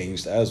like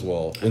changed as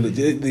well. When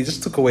they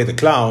just took away the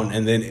clown,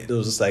 and then it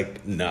was just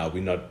like, nah,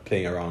 we're not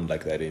playing around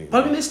like that anymore.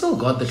 But I mean, they still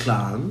got the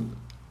clown,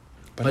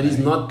 but he's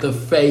not the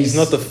face. He's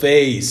not the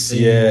face.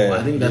 anymore. Yeah,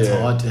 I think that's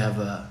hard to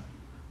have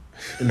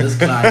in this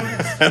climate.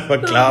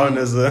 A clown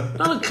is a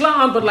not a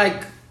clown, but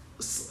like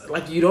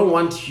you don't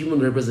want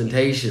human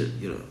representation.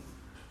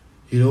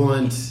 You don't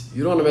want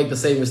to make the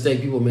same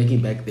mistake people were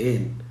making back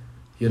then.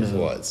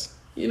 What?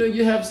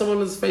 You have someone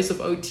that's face of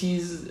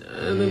OTs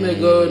and then they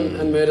go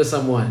and murder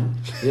someone.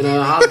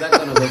 How's that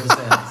gonna go for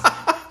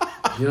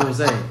sales? You know what I'm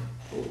saying?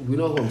 We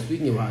know who I'm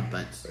speaking about,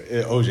 but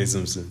O.J.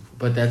 Simpson.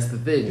 But that's the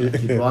thing.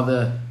 Like, you'd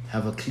rather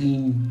have a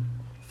clean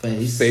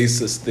face.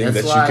 Faceless thing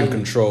That's that you can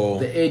control.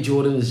 The Air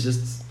Jordan is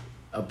just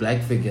a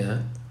black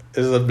figure.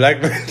 It's a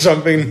black man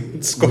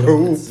jumping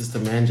score. It's just a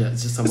man.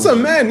 It's just someone. It's a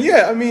man.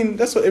 Yeah, I mean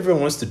that's what everyone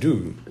wants to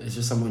do. It's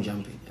just someone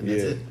jumping, and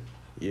that's it.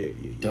 Yeah.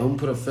 Don't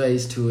put a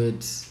face to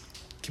it.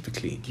 Keep it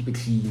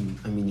clean.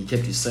 I mean, you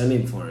kept your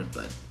surname for it,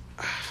 but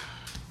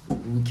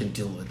we can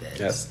deal with that.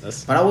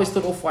 Yes, But I always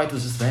thought Off-White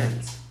was just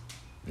Vans.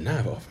 Nah,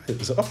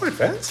 Off-White. Is it Off-White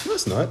Vans? No,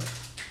 it's not.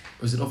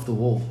 Was it Off the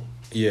Wall?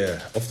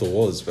 Yeah, Off the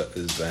Wall is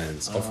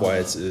Vans.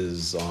 Off-White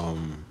is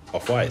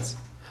Off-White.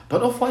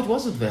 But Off-White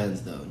was with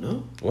Vans though,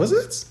 no? Was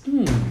it?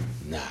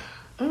 Nah.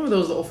 I remember there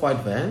was the Off-White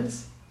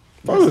Vans.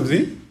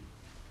 Probably.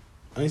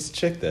 I need to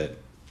check that.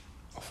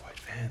 Off-White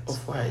Vans.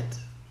 Off-White.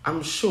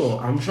 I'm sure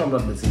I'm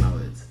not missing my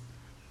words.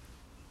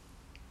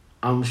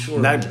 I'm sure.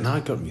 Now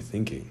it got me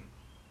thinking.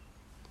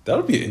 That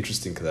would be an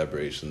interesting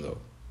collaboration, though.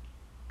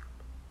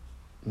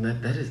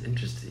 That is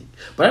interesting.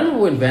 But I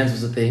remember when Vans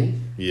was a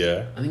thing.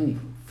 Yeah. I think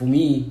for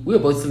me, we were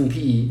both still in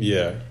PE.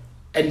 Yeah.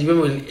 And you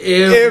remember when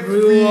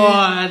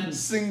everyone... Every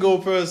single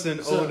person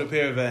owned a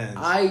pair of Vans.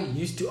 I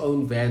used to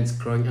own Vans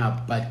growing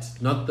up, but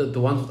not the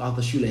ones without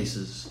the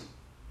shoelaces.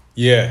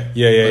 Yeah.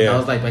 That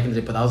was like back in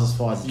the day, but that was as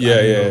far as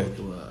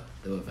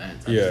they were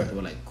Vans. I just thought they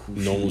were like cool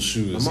normal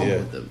shoes. My mom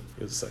bought them.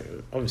 It's like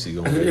obviously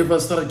going. And then everyone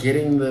started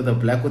getting the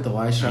black with the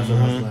white stripes,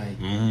 and I was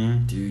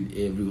like, dude,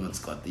 everyone's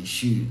got these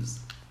shoes.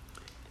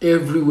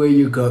 Everywhere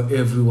you go,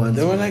 everyone's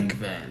wearing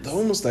Vans. They're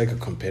almost like a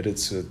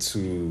competitor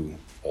to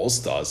All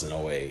Stars in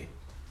a way.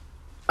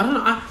 I don't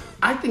know.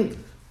 I think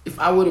if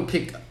I were to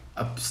pick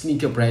a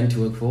sneaker brand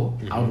to work for,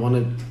 I would want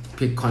to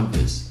pick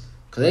Converse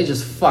because they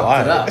just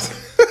fucked it up.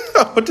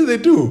 What do they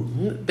do?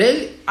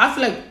 I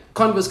feel like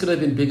Converse could have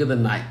been bigger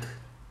than Nike.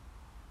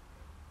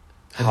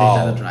 Had How?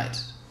 they done it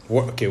right.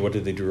 What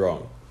did they do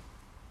wrong?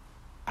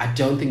 I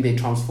don't think they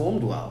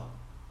transformed well.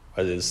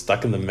 Are they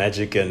stuck in the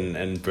Magic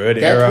and Bird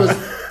That era? was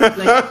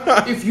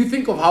like, if you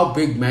think of how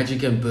big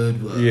Magic and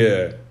Bird were,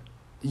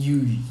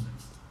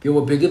 they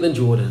were bigger than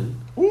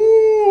Jordan.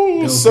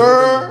 Ooh,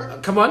 sir!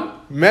 Come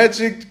on,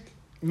 Magic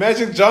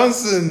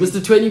Johnson,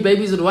 Mr. 20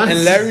 Babies at Once,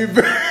 and Larry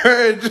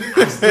Bird.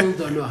 I still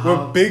don't know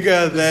how were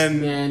bigger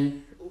than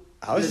man.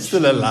 How is he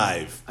still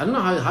alive? I don't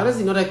know how does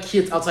he not have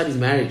kids outside his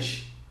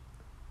marriage?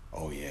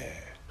 Oh yeah,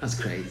 that's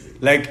crazy.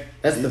 Like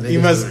that's the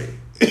biggest story.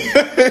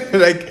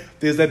 Like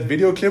there's that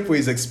video clip where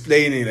he's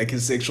explaining like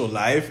his sexual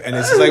life, and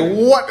it's just like,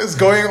 what is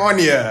going on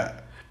here?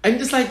 And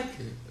it's like,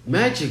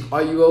 Magic,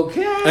 are you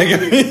okay? Like,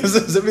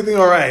 is everything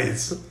all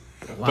right?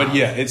 Wow. But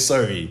yeah, it's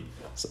sorry.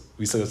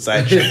 We sort of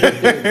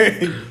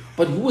sidetracked.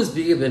 But who was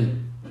bigger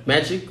than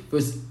Magic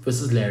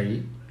versus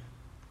Larry?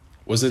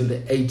 Was it in the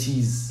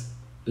 80s,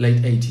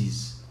 late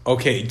 80s?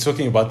 Okay, you're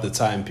talking about the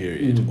time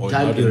period, or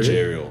time not period. in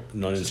general,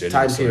 not in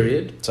general.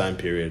 Time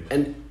period.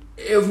 And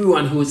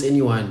everyone who was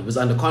anyone was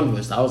under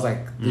Converse. That was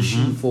like the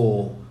shoe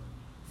for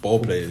ball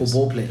players. For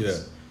ball players.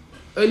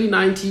 Yeah. Early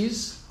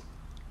 90s,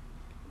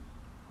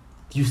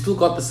 you still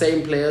got the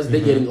same players. They're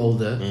getting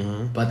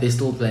older, but they're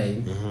still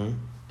playing.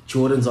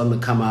 Jordan's on the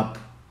come up.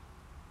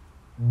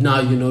 Now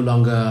you're no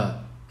longer,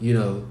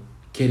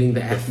 getting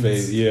the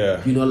athletes.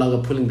 You're no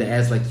longer pulling the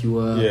ass like you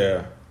were.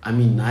 Yeah. I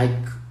mean, Nike,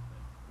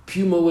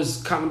 Puma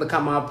was coming to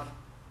come up.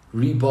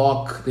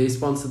 Reebok, they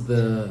sponsored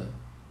the...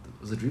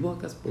 Was it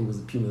Reebok? Or was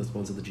it Puma that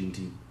sponsored the Dream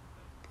Team?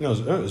 No,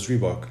 it was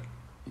Reebok.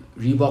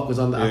 Reebok was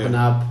on the up and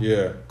up.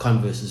 Yeah.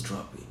 Converse is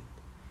dropping.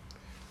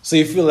 So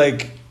you feel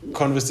like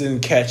Converse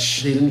didn't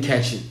catch... They didn't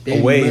catch it. They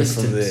away missed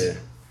from it. there.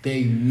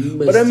 They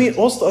missed But I mean,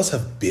 All Stars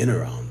have been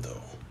around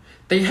though.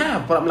 They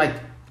have, but I'm like,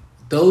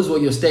 those were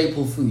your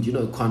staple food.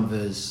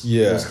 Converse,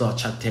 All Star,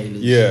 Chuck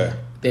Taylors. Yeah.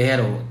 They had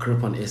a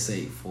grip on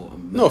SA for a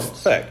minute. No,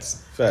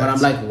 facts. But I'm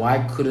like,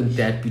 why couldn't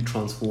that be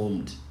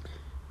transformed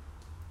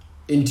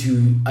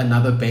into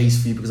another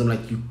base for you? Because I'm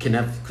like, you can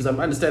have... Because I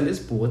understand there's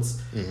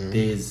sports.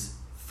 There's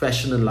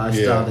fashion and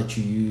lifestyle that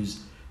you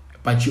use.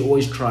 But you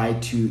always try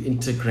to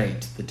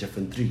integrate the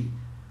different three.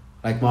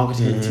 Like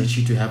marketing will teach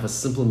you to have a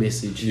simple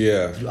message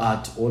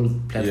throughout all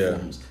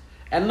platforms.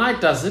 And Nike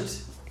does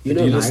it.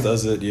 Adidas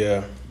does it,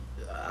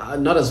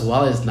 Not as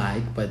well as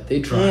Nike, but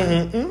they try.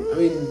 I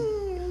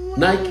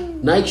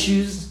mean, Nike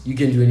shoes, you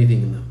can do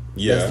anything in them.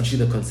 Yeah. That's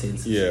literally the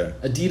consensus. Yeah.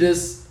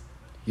 Adidas,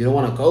 you don't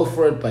want to go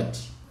for it,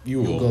 but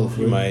You will. go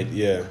for You it. might,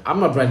 yeah. I'm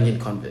not branding in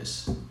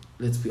Converse.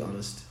 Let's be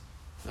honest.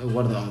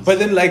 What are the odds? But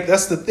then, like,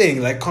 that's the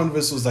thing. Like,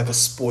 Converse was like a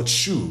sports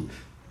shoe.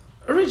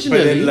 Originally,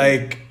 But then,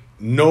 like,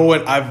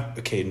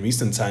 in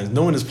recent times,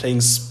 no one is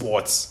playing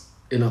sports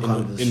in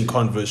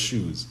Converse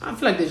shoes. I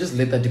feel like they just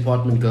let that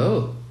department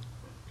go.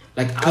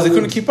 Like, Because they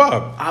couldn't keep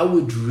up. I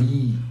would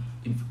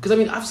because I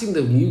mean, I've seen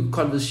the new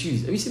Converse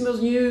shoes. Have you seen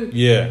those new?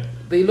 Yeah.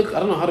 They look, I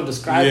don't know how to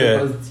describe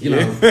Yeah. it, but, you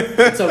know,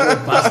 it's a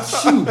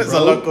robust shoe, bro. There's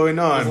a lot going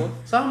on.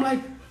 So I'm like,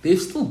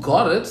 they've still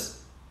got it,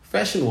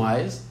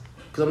 fashion-wise,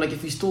 because I'm like,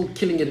 if you're still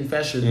killing it in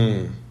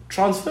fashion,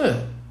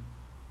 transfer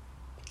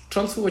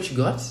what you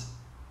got,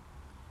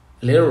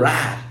 let it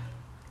ride.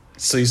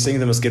 So you're saying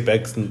they must get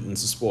back into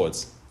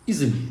sports?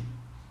 Easily.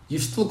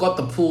 You've still got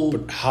the pool.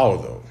 But how,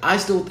 though? I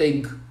still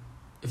think,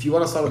 if you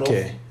want to start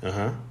it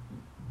off,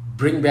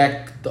 bring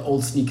back the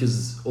old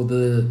sneakers, or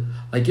the,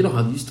 like, you know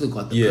how you still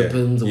got the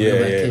Pippins or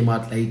whatever that came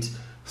out late.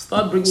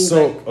 Start bringing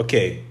back.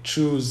 Okay,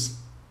 choose.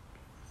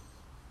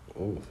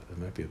 Oh, that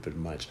might be a bit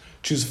much.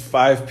 Choose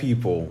 5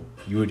 people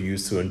you would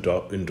use to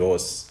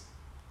endorse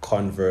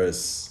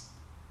Converse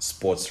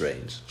sports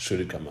range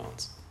should it come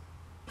out.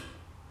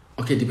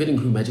 Okay, depending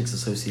who Magic's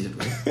associated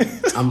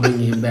with, I'm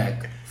bringing him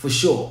back for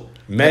sure.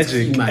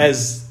 Magic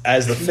as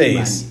the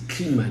face.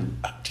 Clean money.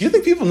 Do you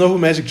think people know who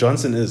Magic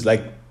Johnson is?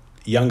 Like,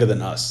 younger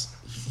than us?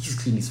 He's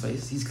cleaned his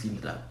face. He's cleaned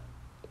it up.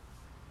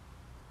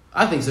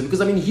 I think so, because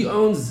I mean, he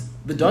owns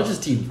the Dodgers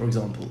team, for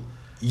example.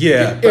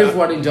 Yeah.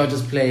 Everyone in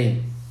Dodgers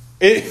playing.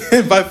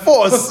 By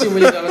force. $50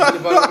 million in the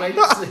bottom place.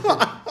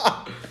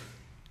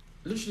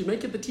 Literally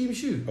make it the team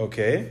shoe.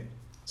 Okay.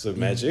 So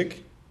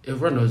Magic.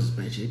 Everyone knows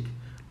Magic.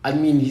 I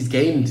mean, he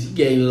gained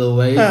a little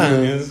weight.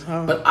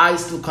 But I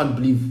still can't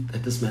believe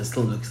that this man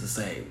still looks the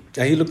same.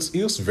 Yeah, he looks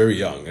very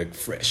young, like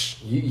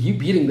fresh. You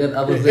beating that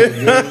other thing.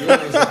 You know what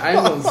I'm saying? I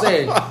ain't gonna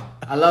say it.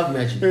 I love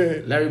Magic.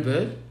 Larry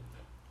Bird.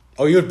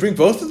 Oh, you would bring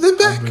both of them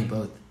back? I'll bring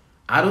both.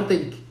 I don't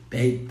think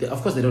they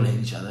of course they don't hate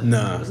each other.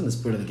 Nah. That's in the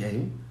spirit of the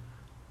game.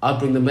 I'll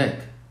bring them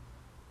back.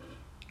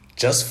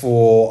 Just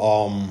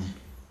for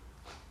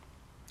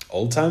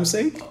old time's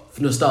sake?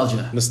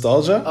 Nostalgia.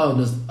 Nostalgia?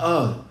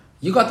 Oh,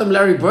 you got them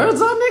Larry Birds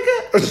on,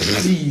 nigga?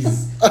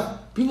 Jeez.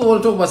 People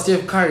want to talk about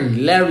Steph Curry.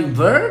 Larry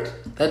Bird?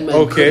 That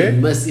man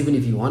couldn't miss even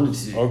if he wanted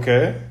to.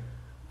 Okay.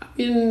 I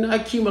mean,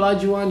 Hakeem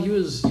Olajuwon, he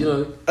was, you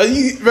know... Are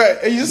you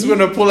just going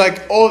to pull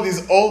like all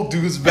these old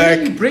dudes back?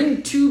 And then you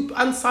bring 2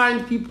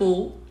 unsigned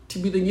people to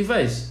be the new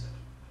face.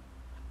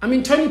 I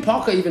mean, Tony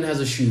Parker even has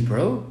a shoe,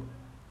 bro.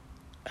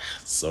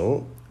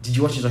 So? Did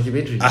you watch the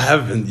documentary? I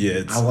haven't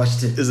yet. I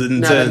watched it. Is it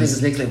intense? No, I think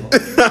it's next level.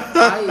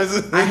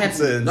 I had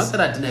intense? Not that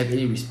I didn't have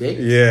any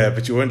respect. Yeah,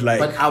 but you weren't like...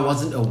 But I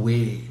wasn't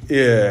aware.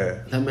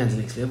 Yeah. That man's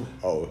next level.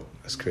 Oh,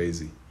 that's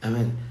crazy. I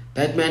mean,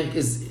 that man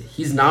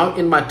he's now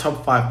in my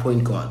top 5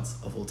 point guards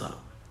of all time.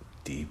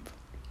 Deep.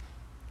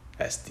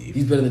 That's deep.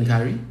 He's better than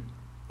Kyrie.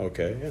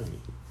 Okay, yeah.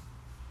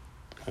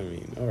 I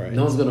mean, all right.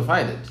 No one's gonna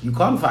fight it. You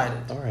can't fight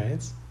it. All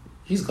right.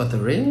 He's got the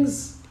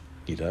rings.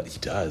 He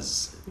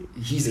does.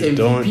 He's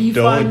MVP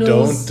finals.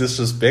 Don't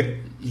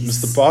disrespect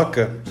Mr.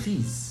 Parker.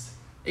 Please.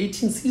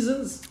 18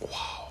 seasons.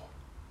 Wow.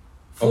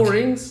 4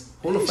 rings.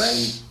 Hall of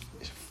Fame.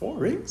 4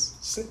 rings?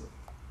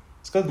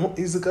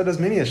 He's got as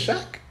many as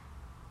Shaq.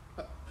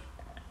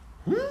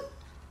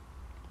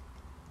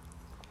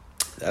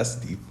 That's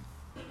deep.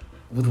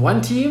 With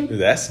one team.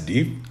 That's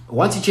deep.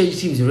 Once you change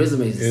teams, your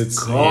resume is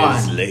gone.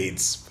 It's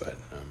late, but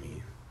I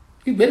mean,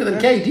 you're better than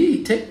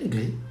KD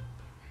technically.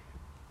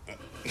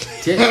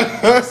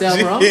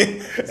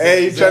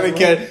 Hey, you trying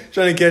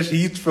to catch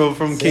heat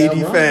from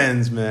KD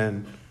fans,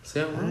 man. I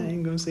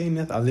ain't gonna say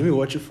nothing. Let me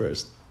watch it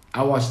first.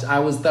 I was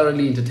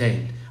thoroughly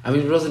entertained. I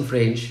mean, it wasn't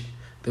French.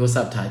 There were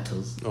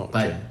subtitles. Oh, okay.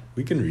 But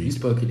we can read. You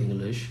spoke in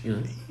English, you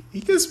know.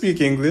 He can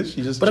speak English.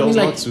 He just chose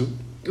not to.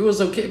 It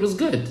was okay. It was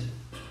good.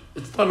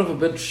 It started off a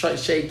bit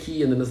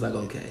shaky, and then it's like,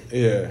 okay.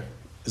 Yeah.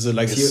 Is it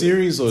like a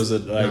series or is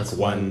it like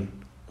one?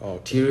 Oh,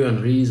 okay. Thierry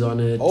Henry's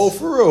on it. Oh,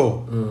 for real?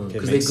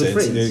 Because they're good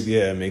friends.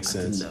 Yeah, makes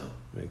sense.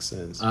 Makes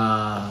sense.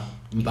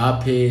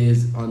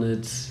 Mbappe's on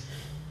it.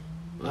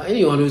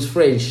 Anyone who's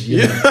French,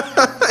 you know.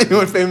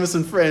 Anyone famous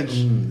in French.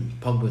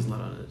 Pogba's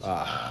not on it.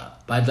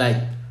 But like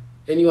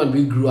anyone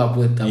we grew up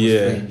with that was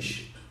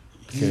French.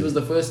 He was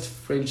the first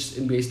French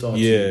NBA star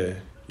to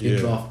get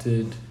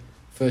drafted,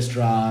 first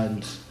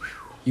round.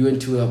 He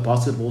went to a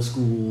basketball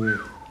school.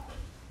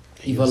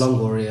 Eva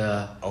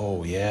Longoria.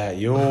 Oh yeah,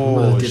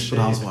 Desperate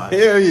Housewives.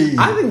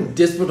 I think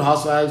Desperate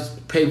Housewives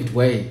paved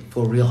way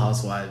for Real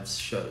Housewives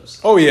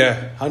shows. Oh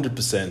yeah,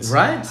 100%.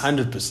 Right?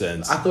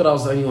 100%. I thought I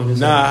was the only one who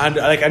said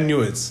I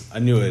knew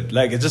it.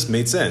 Like it just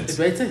made sense. It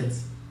made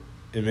sense.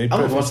 It made perfect sense.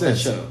 I would watch that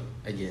show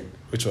again.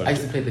 Which one? I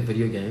used to play the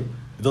video game.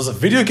 There was a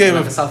video game?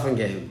 Like a South African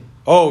game.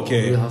 Oh,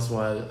 okay. Real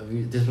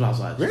Housewives. Desperate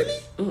Housewives.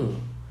 Really?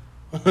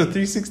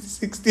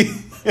 360.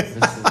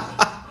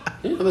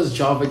 You know those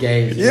Java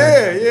games.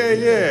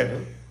 Yeah.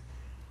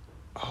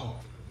 Oh,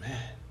 man.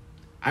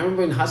 I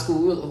remember in high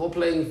school we were all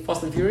playing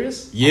Fast and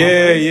Furious.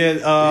 Yeah.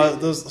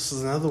 This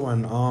was another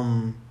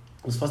one.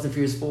 It was Fast and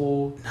Furious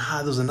 4. Nah,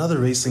 there was another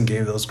racing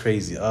game that was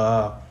crazy.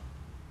 I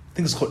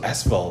think it's called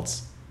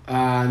Asphalt.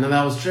 No,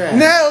 that was trash.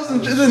 Nah, it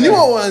was the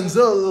newer ones.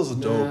 Those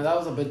were dope. No, that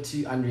was a bit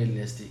too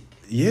unrealistic.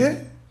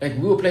 Yeah? Like,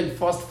 we were playing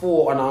Fast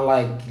 4 on our,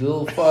 like,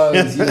 little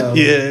phones, you know.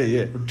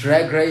 Yeah.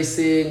 Drag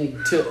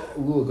racing.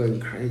 We were going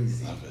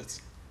crazy. Love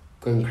it.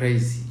 Going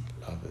crazy.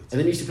 Love it. And then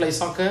you used to play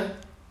soccer.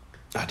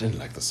 I didn't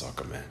like the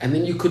soccer, man. And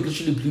then you could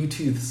literally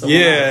Bluetooth someone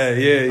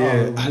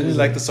Yeah. else. I didn't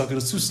like the soccer. It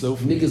was too slow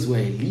for me. Niggas were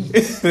elite.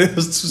 It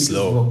was too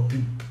slow. Were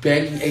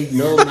banging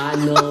 8-0,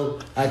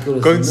 9-0. Like, it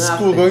was Going to nothing.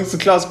 school, going to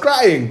class,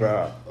 crying,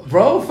 bro.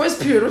 Bro, first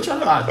period, what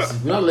y'all about?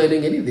 We're not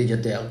learning anything, you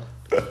damn.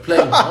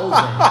 Playing the whole day.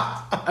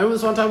 I remember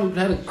this one time we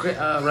had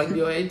a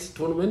Rugby 08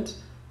 tournament.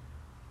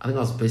 I think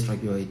I was the best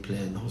Rugby 08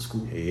 player in the whole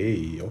school.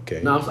 Hey,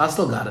 okay. No, I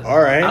still got it. All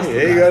right. I still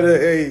Hey, you got got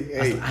it.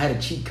 it. Hey. I had a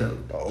cheat code.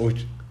 Oh,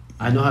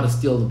 I know how to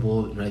steal the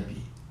ball in rugby.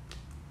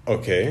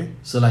 okay.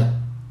 So, like,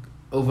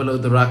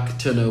 overload the ruck,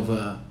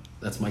 turnover.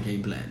 That's my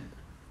game plan.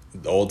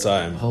 The whole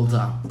time. The whole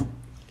time.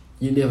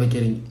 You're never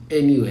getting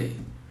anywhere.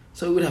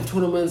 So we would have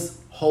tournaments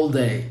whole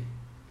day.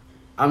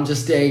 I'm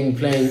just staying,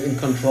 playing in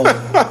control.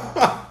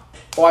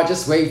 Or I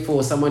just wait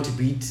for someone to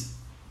beat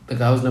the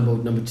guy who's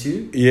number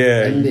 2.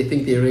 Yeah. And they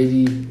think they're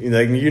ready. You're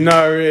like, you're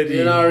not ready.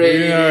 You're not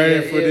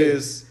ready. For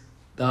this.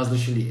 That was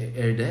literally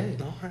every day.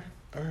 All right.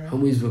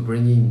 Homies were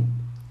bringing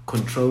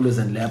controllers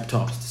and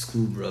laptops to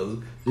school,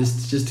 bro.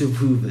 Just to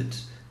prove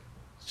it.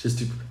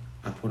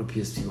 I brought a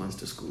PS2 once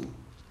to school.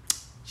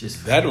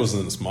 That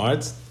wasn't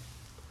smart.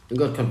 It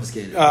got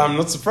confiscated. I'm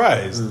not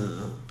surprised.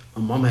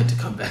 My mom had to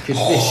come back and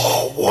fish.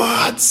 Oh,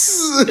 what?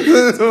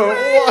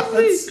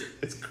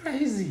 It's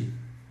crazy.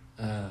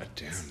 Damn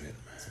it, man.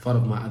 It's part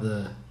of my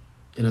other...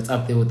 it's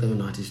up there with the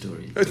Unati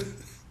story.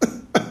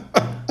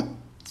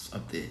 It's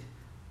up there.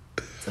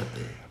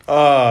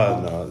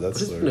 Oh, no,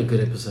 that's... It's been a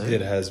good episode.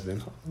 It has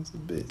been. It's a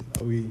bit...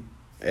 Are we...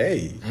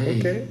 Hey,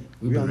 okay.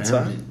 We've We're on been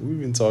time. rambling. We've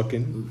been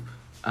talking.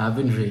 I've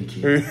been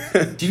drinking.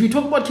 Did we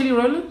talk about Kelly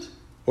Rowland?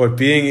 What,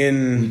 being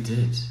in...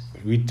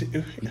 We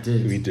did.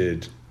 We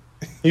did.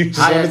 You just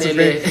Hi, wanted to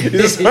Adele. bring... You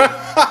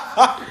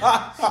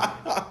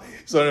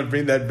just wanted to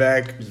bring that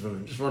back. Just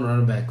want to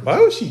run back. Why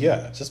was she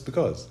here? Just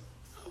because?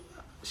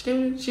 She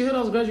heard I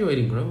was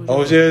graduating, bro.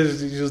 Oh, she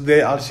was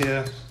there out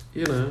here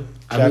You know.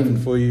 clapping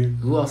for you.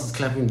 Who else is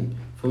clapping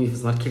for me if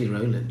it's not Kelly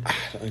Rowland? I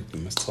don't think you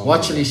must tell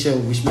Watch me. Alicia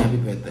wish me happy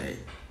birthday.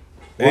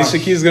 Alicia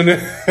Keys gonna...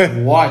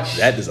 Watch.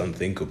 That is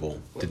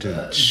unthinkable.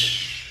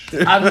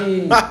 I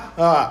mean,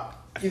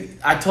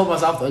 I told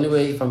myself the only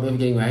way if I'm ever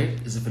getting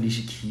married is if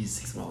Alicia Keys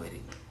sings my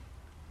wedding.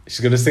 She's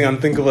gonna sing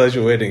Unthinkable at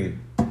your wedding.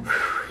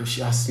 If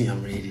she asks me,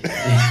 I'm ready.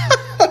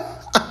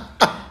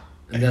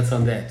 And that's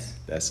on that.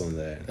 That's on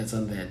there. That's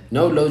on that.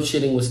 No load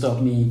shedding will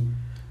stop me.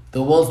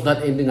 The world's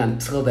not ending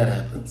until that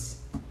happens.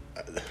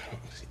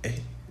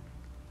 Hey,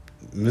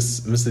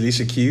 Miss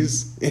Alicia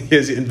Keys,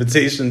 here's your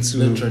invitation to...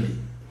 Literally.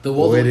 The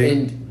world will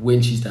wedding. end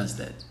when she does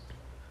that.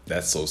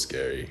 That's so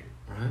scary.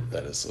 Right?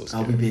 That is so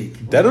scary. I'll be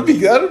big. That'll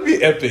be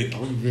epic.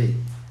 I'll be big.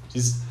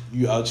 Just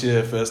you out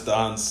here, first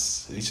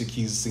dance, Alicia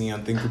Keys singing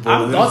Unthinkable.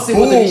 I'm and then dancing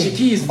with boom. Alicia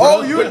Keys, bro.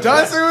 Oh, you were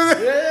dancing with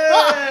it?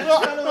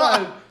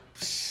 Yeah.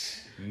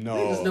 No.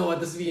 Niggas know what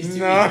this means to me.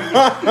 No.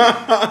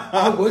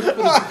 I worked for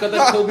this. Got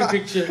that Kobe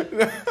picture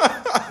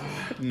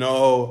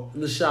No.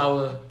 in the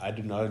shower. I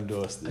do not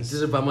endorse I this.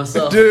 did it by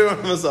myself. Did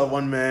it by myself,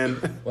 one man.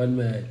 One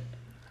man.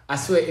 I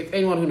swear, if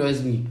anyone who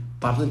knows me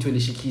bumps into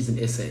Alicia Keys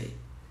in SA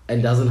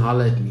and doesn't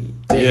holler at me,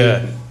 they Yeah.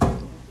 hate me.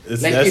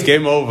 It's, Like that's if-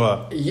 game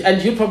over.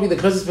 And you're probably the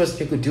closest person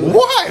you could do it.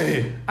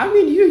 Why? I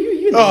mean,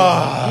 you know,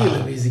 Ah. you're in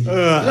the music. You're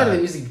not in the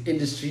music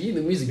industry. You're in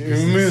the music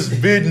business. Miss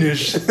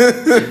Business.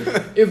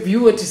 If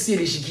you were to see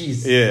Alicia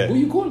Keys, Yeah. who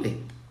you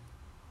calling?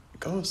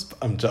 Ghost.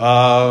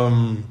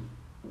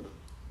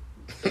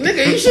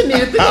 Nigga, you shouldn't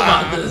even think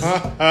about this.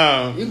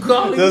 You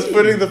calling Just me.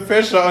 putting the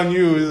pressure on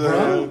you.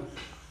 Bro,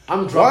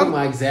 I'm dropping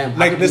my exam.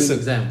 Like, I'm doing listen,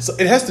 exam. so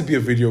it has to be a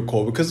video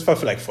call because if I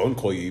feel like phone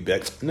call you, you'd be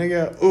like,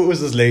 nigga, who is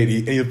this lady?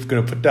 And you're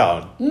gonna put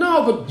down.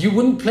 No, but you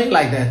wouldn't play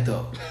like that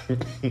though.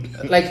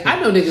 Like, I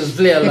know niggas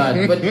play a lot,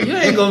 but you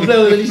ain't gonna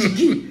play with Alicia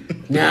Keys.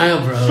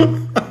 Nah, bro.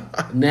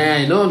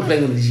 Nah, no one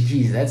playing with Alicia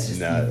Keys. That's just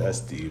Nah, deep. that's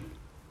deep.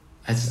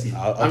 That's just deep.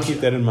 I'll keep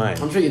that in mind.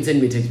 I'm sure you'd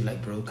send me a text be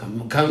like, bro,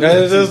 come.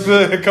 Yeah, just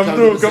come to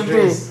through, this come through.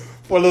 address.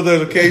 Follow the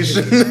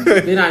location.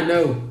 Then I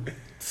know.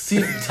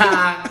 Suit,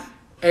 tie,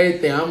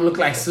 everything. I'm look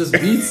like Swiss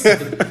Beats.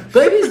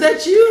 Baby, is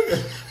that you?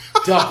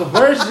 Darker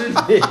version.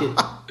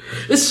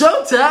 It's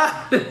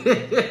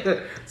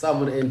showtime. So I'm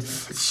gonna end.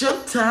 It's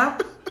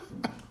showtime.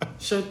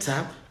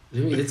 Showtime.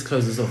 Let's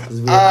close this off.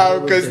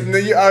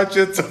 Because you out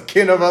here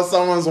talking about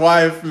someone's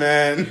wife,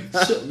 man.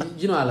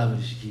 You know I love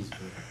Alicia Keys, bro.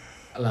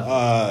 I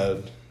love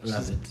it. I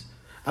love it.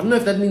 I don't know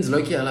if that means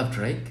Loki. I love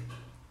Drake.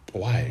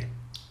 Why?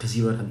 Because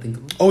he wrote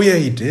Unthinkable. Oh yeah,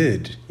 he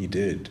did.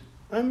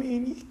 I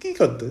mean, he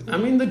got the. I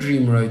mean, the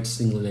Dream wrote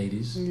Single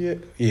Ladies. Yeah,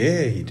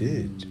 he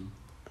did.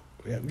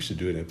 Yeah, we should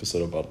do an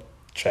episode about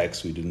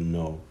tracks we didn't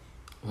know.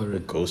 Or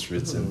Ghost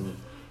written.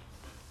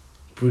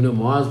 Bruno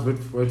Mars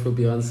wrote for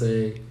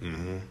Beyonce.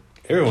 Mm-hmm.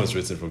 Everyone's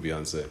written for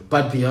Beyonce.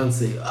 But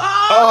Beyonce.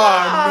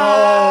 Oh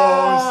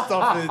no!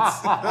 Stop it!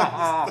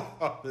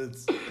 Stop it!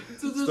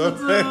 Stop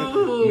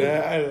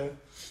it!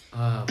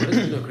 But it's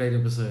been a great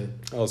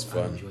episode. That was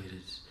fun. I enjoyed it.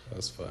 That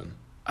was fun.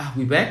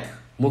 We back?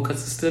 More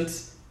consistent?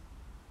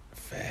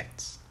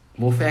 Facts.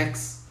 More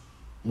facts?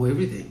 More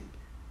everything.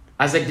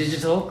 Isaac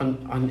Digital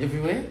on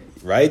everywhere?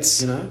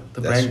 Right? You know, the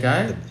brand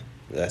guy?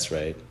 That's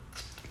right.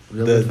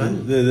 Real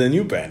fun. The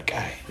new brand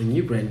guy. The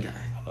new brand guy.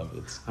 I love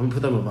it. I'm gonna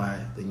put them on bio.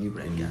 The new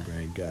brand guy.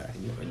 The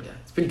new brand guy.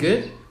 It's been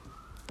good.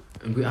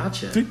 And we're out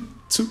here. 3,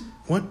 2,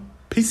 1.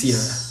 Peace. Yeah.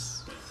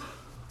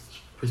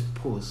 Press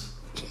pause.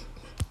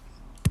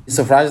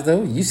 Surprised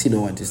though? You see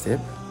no one to step.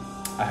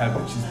 I have,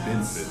 but she's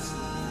been fit.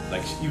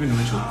 Like, even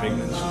when she was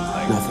pregnant, she was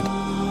like... Nothing.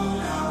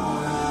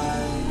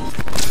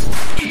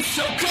 It's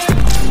so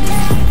good.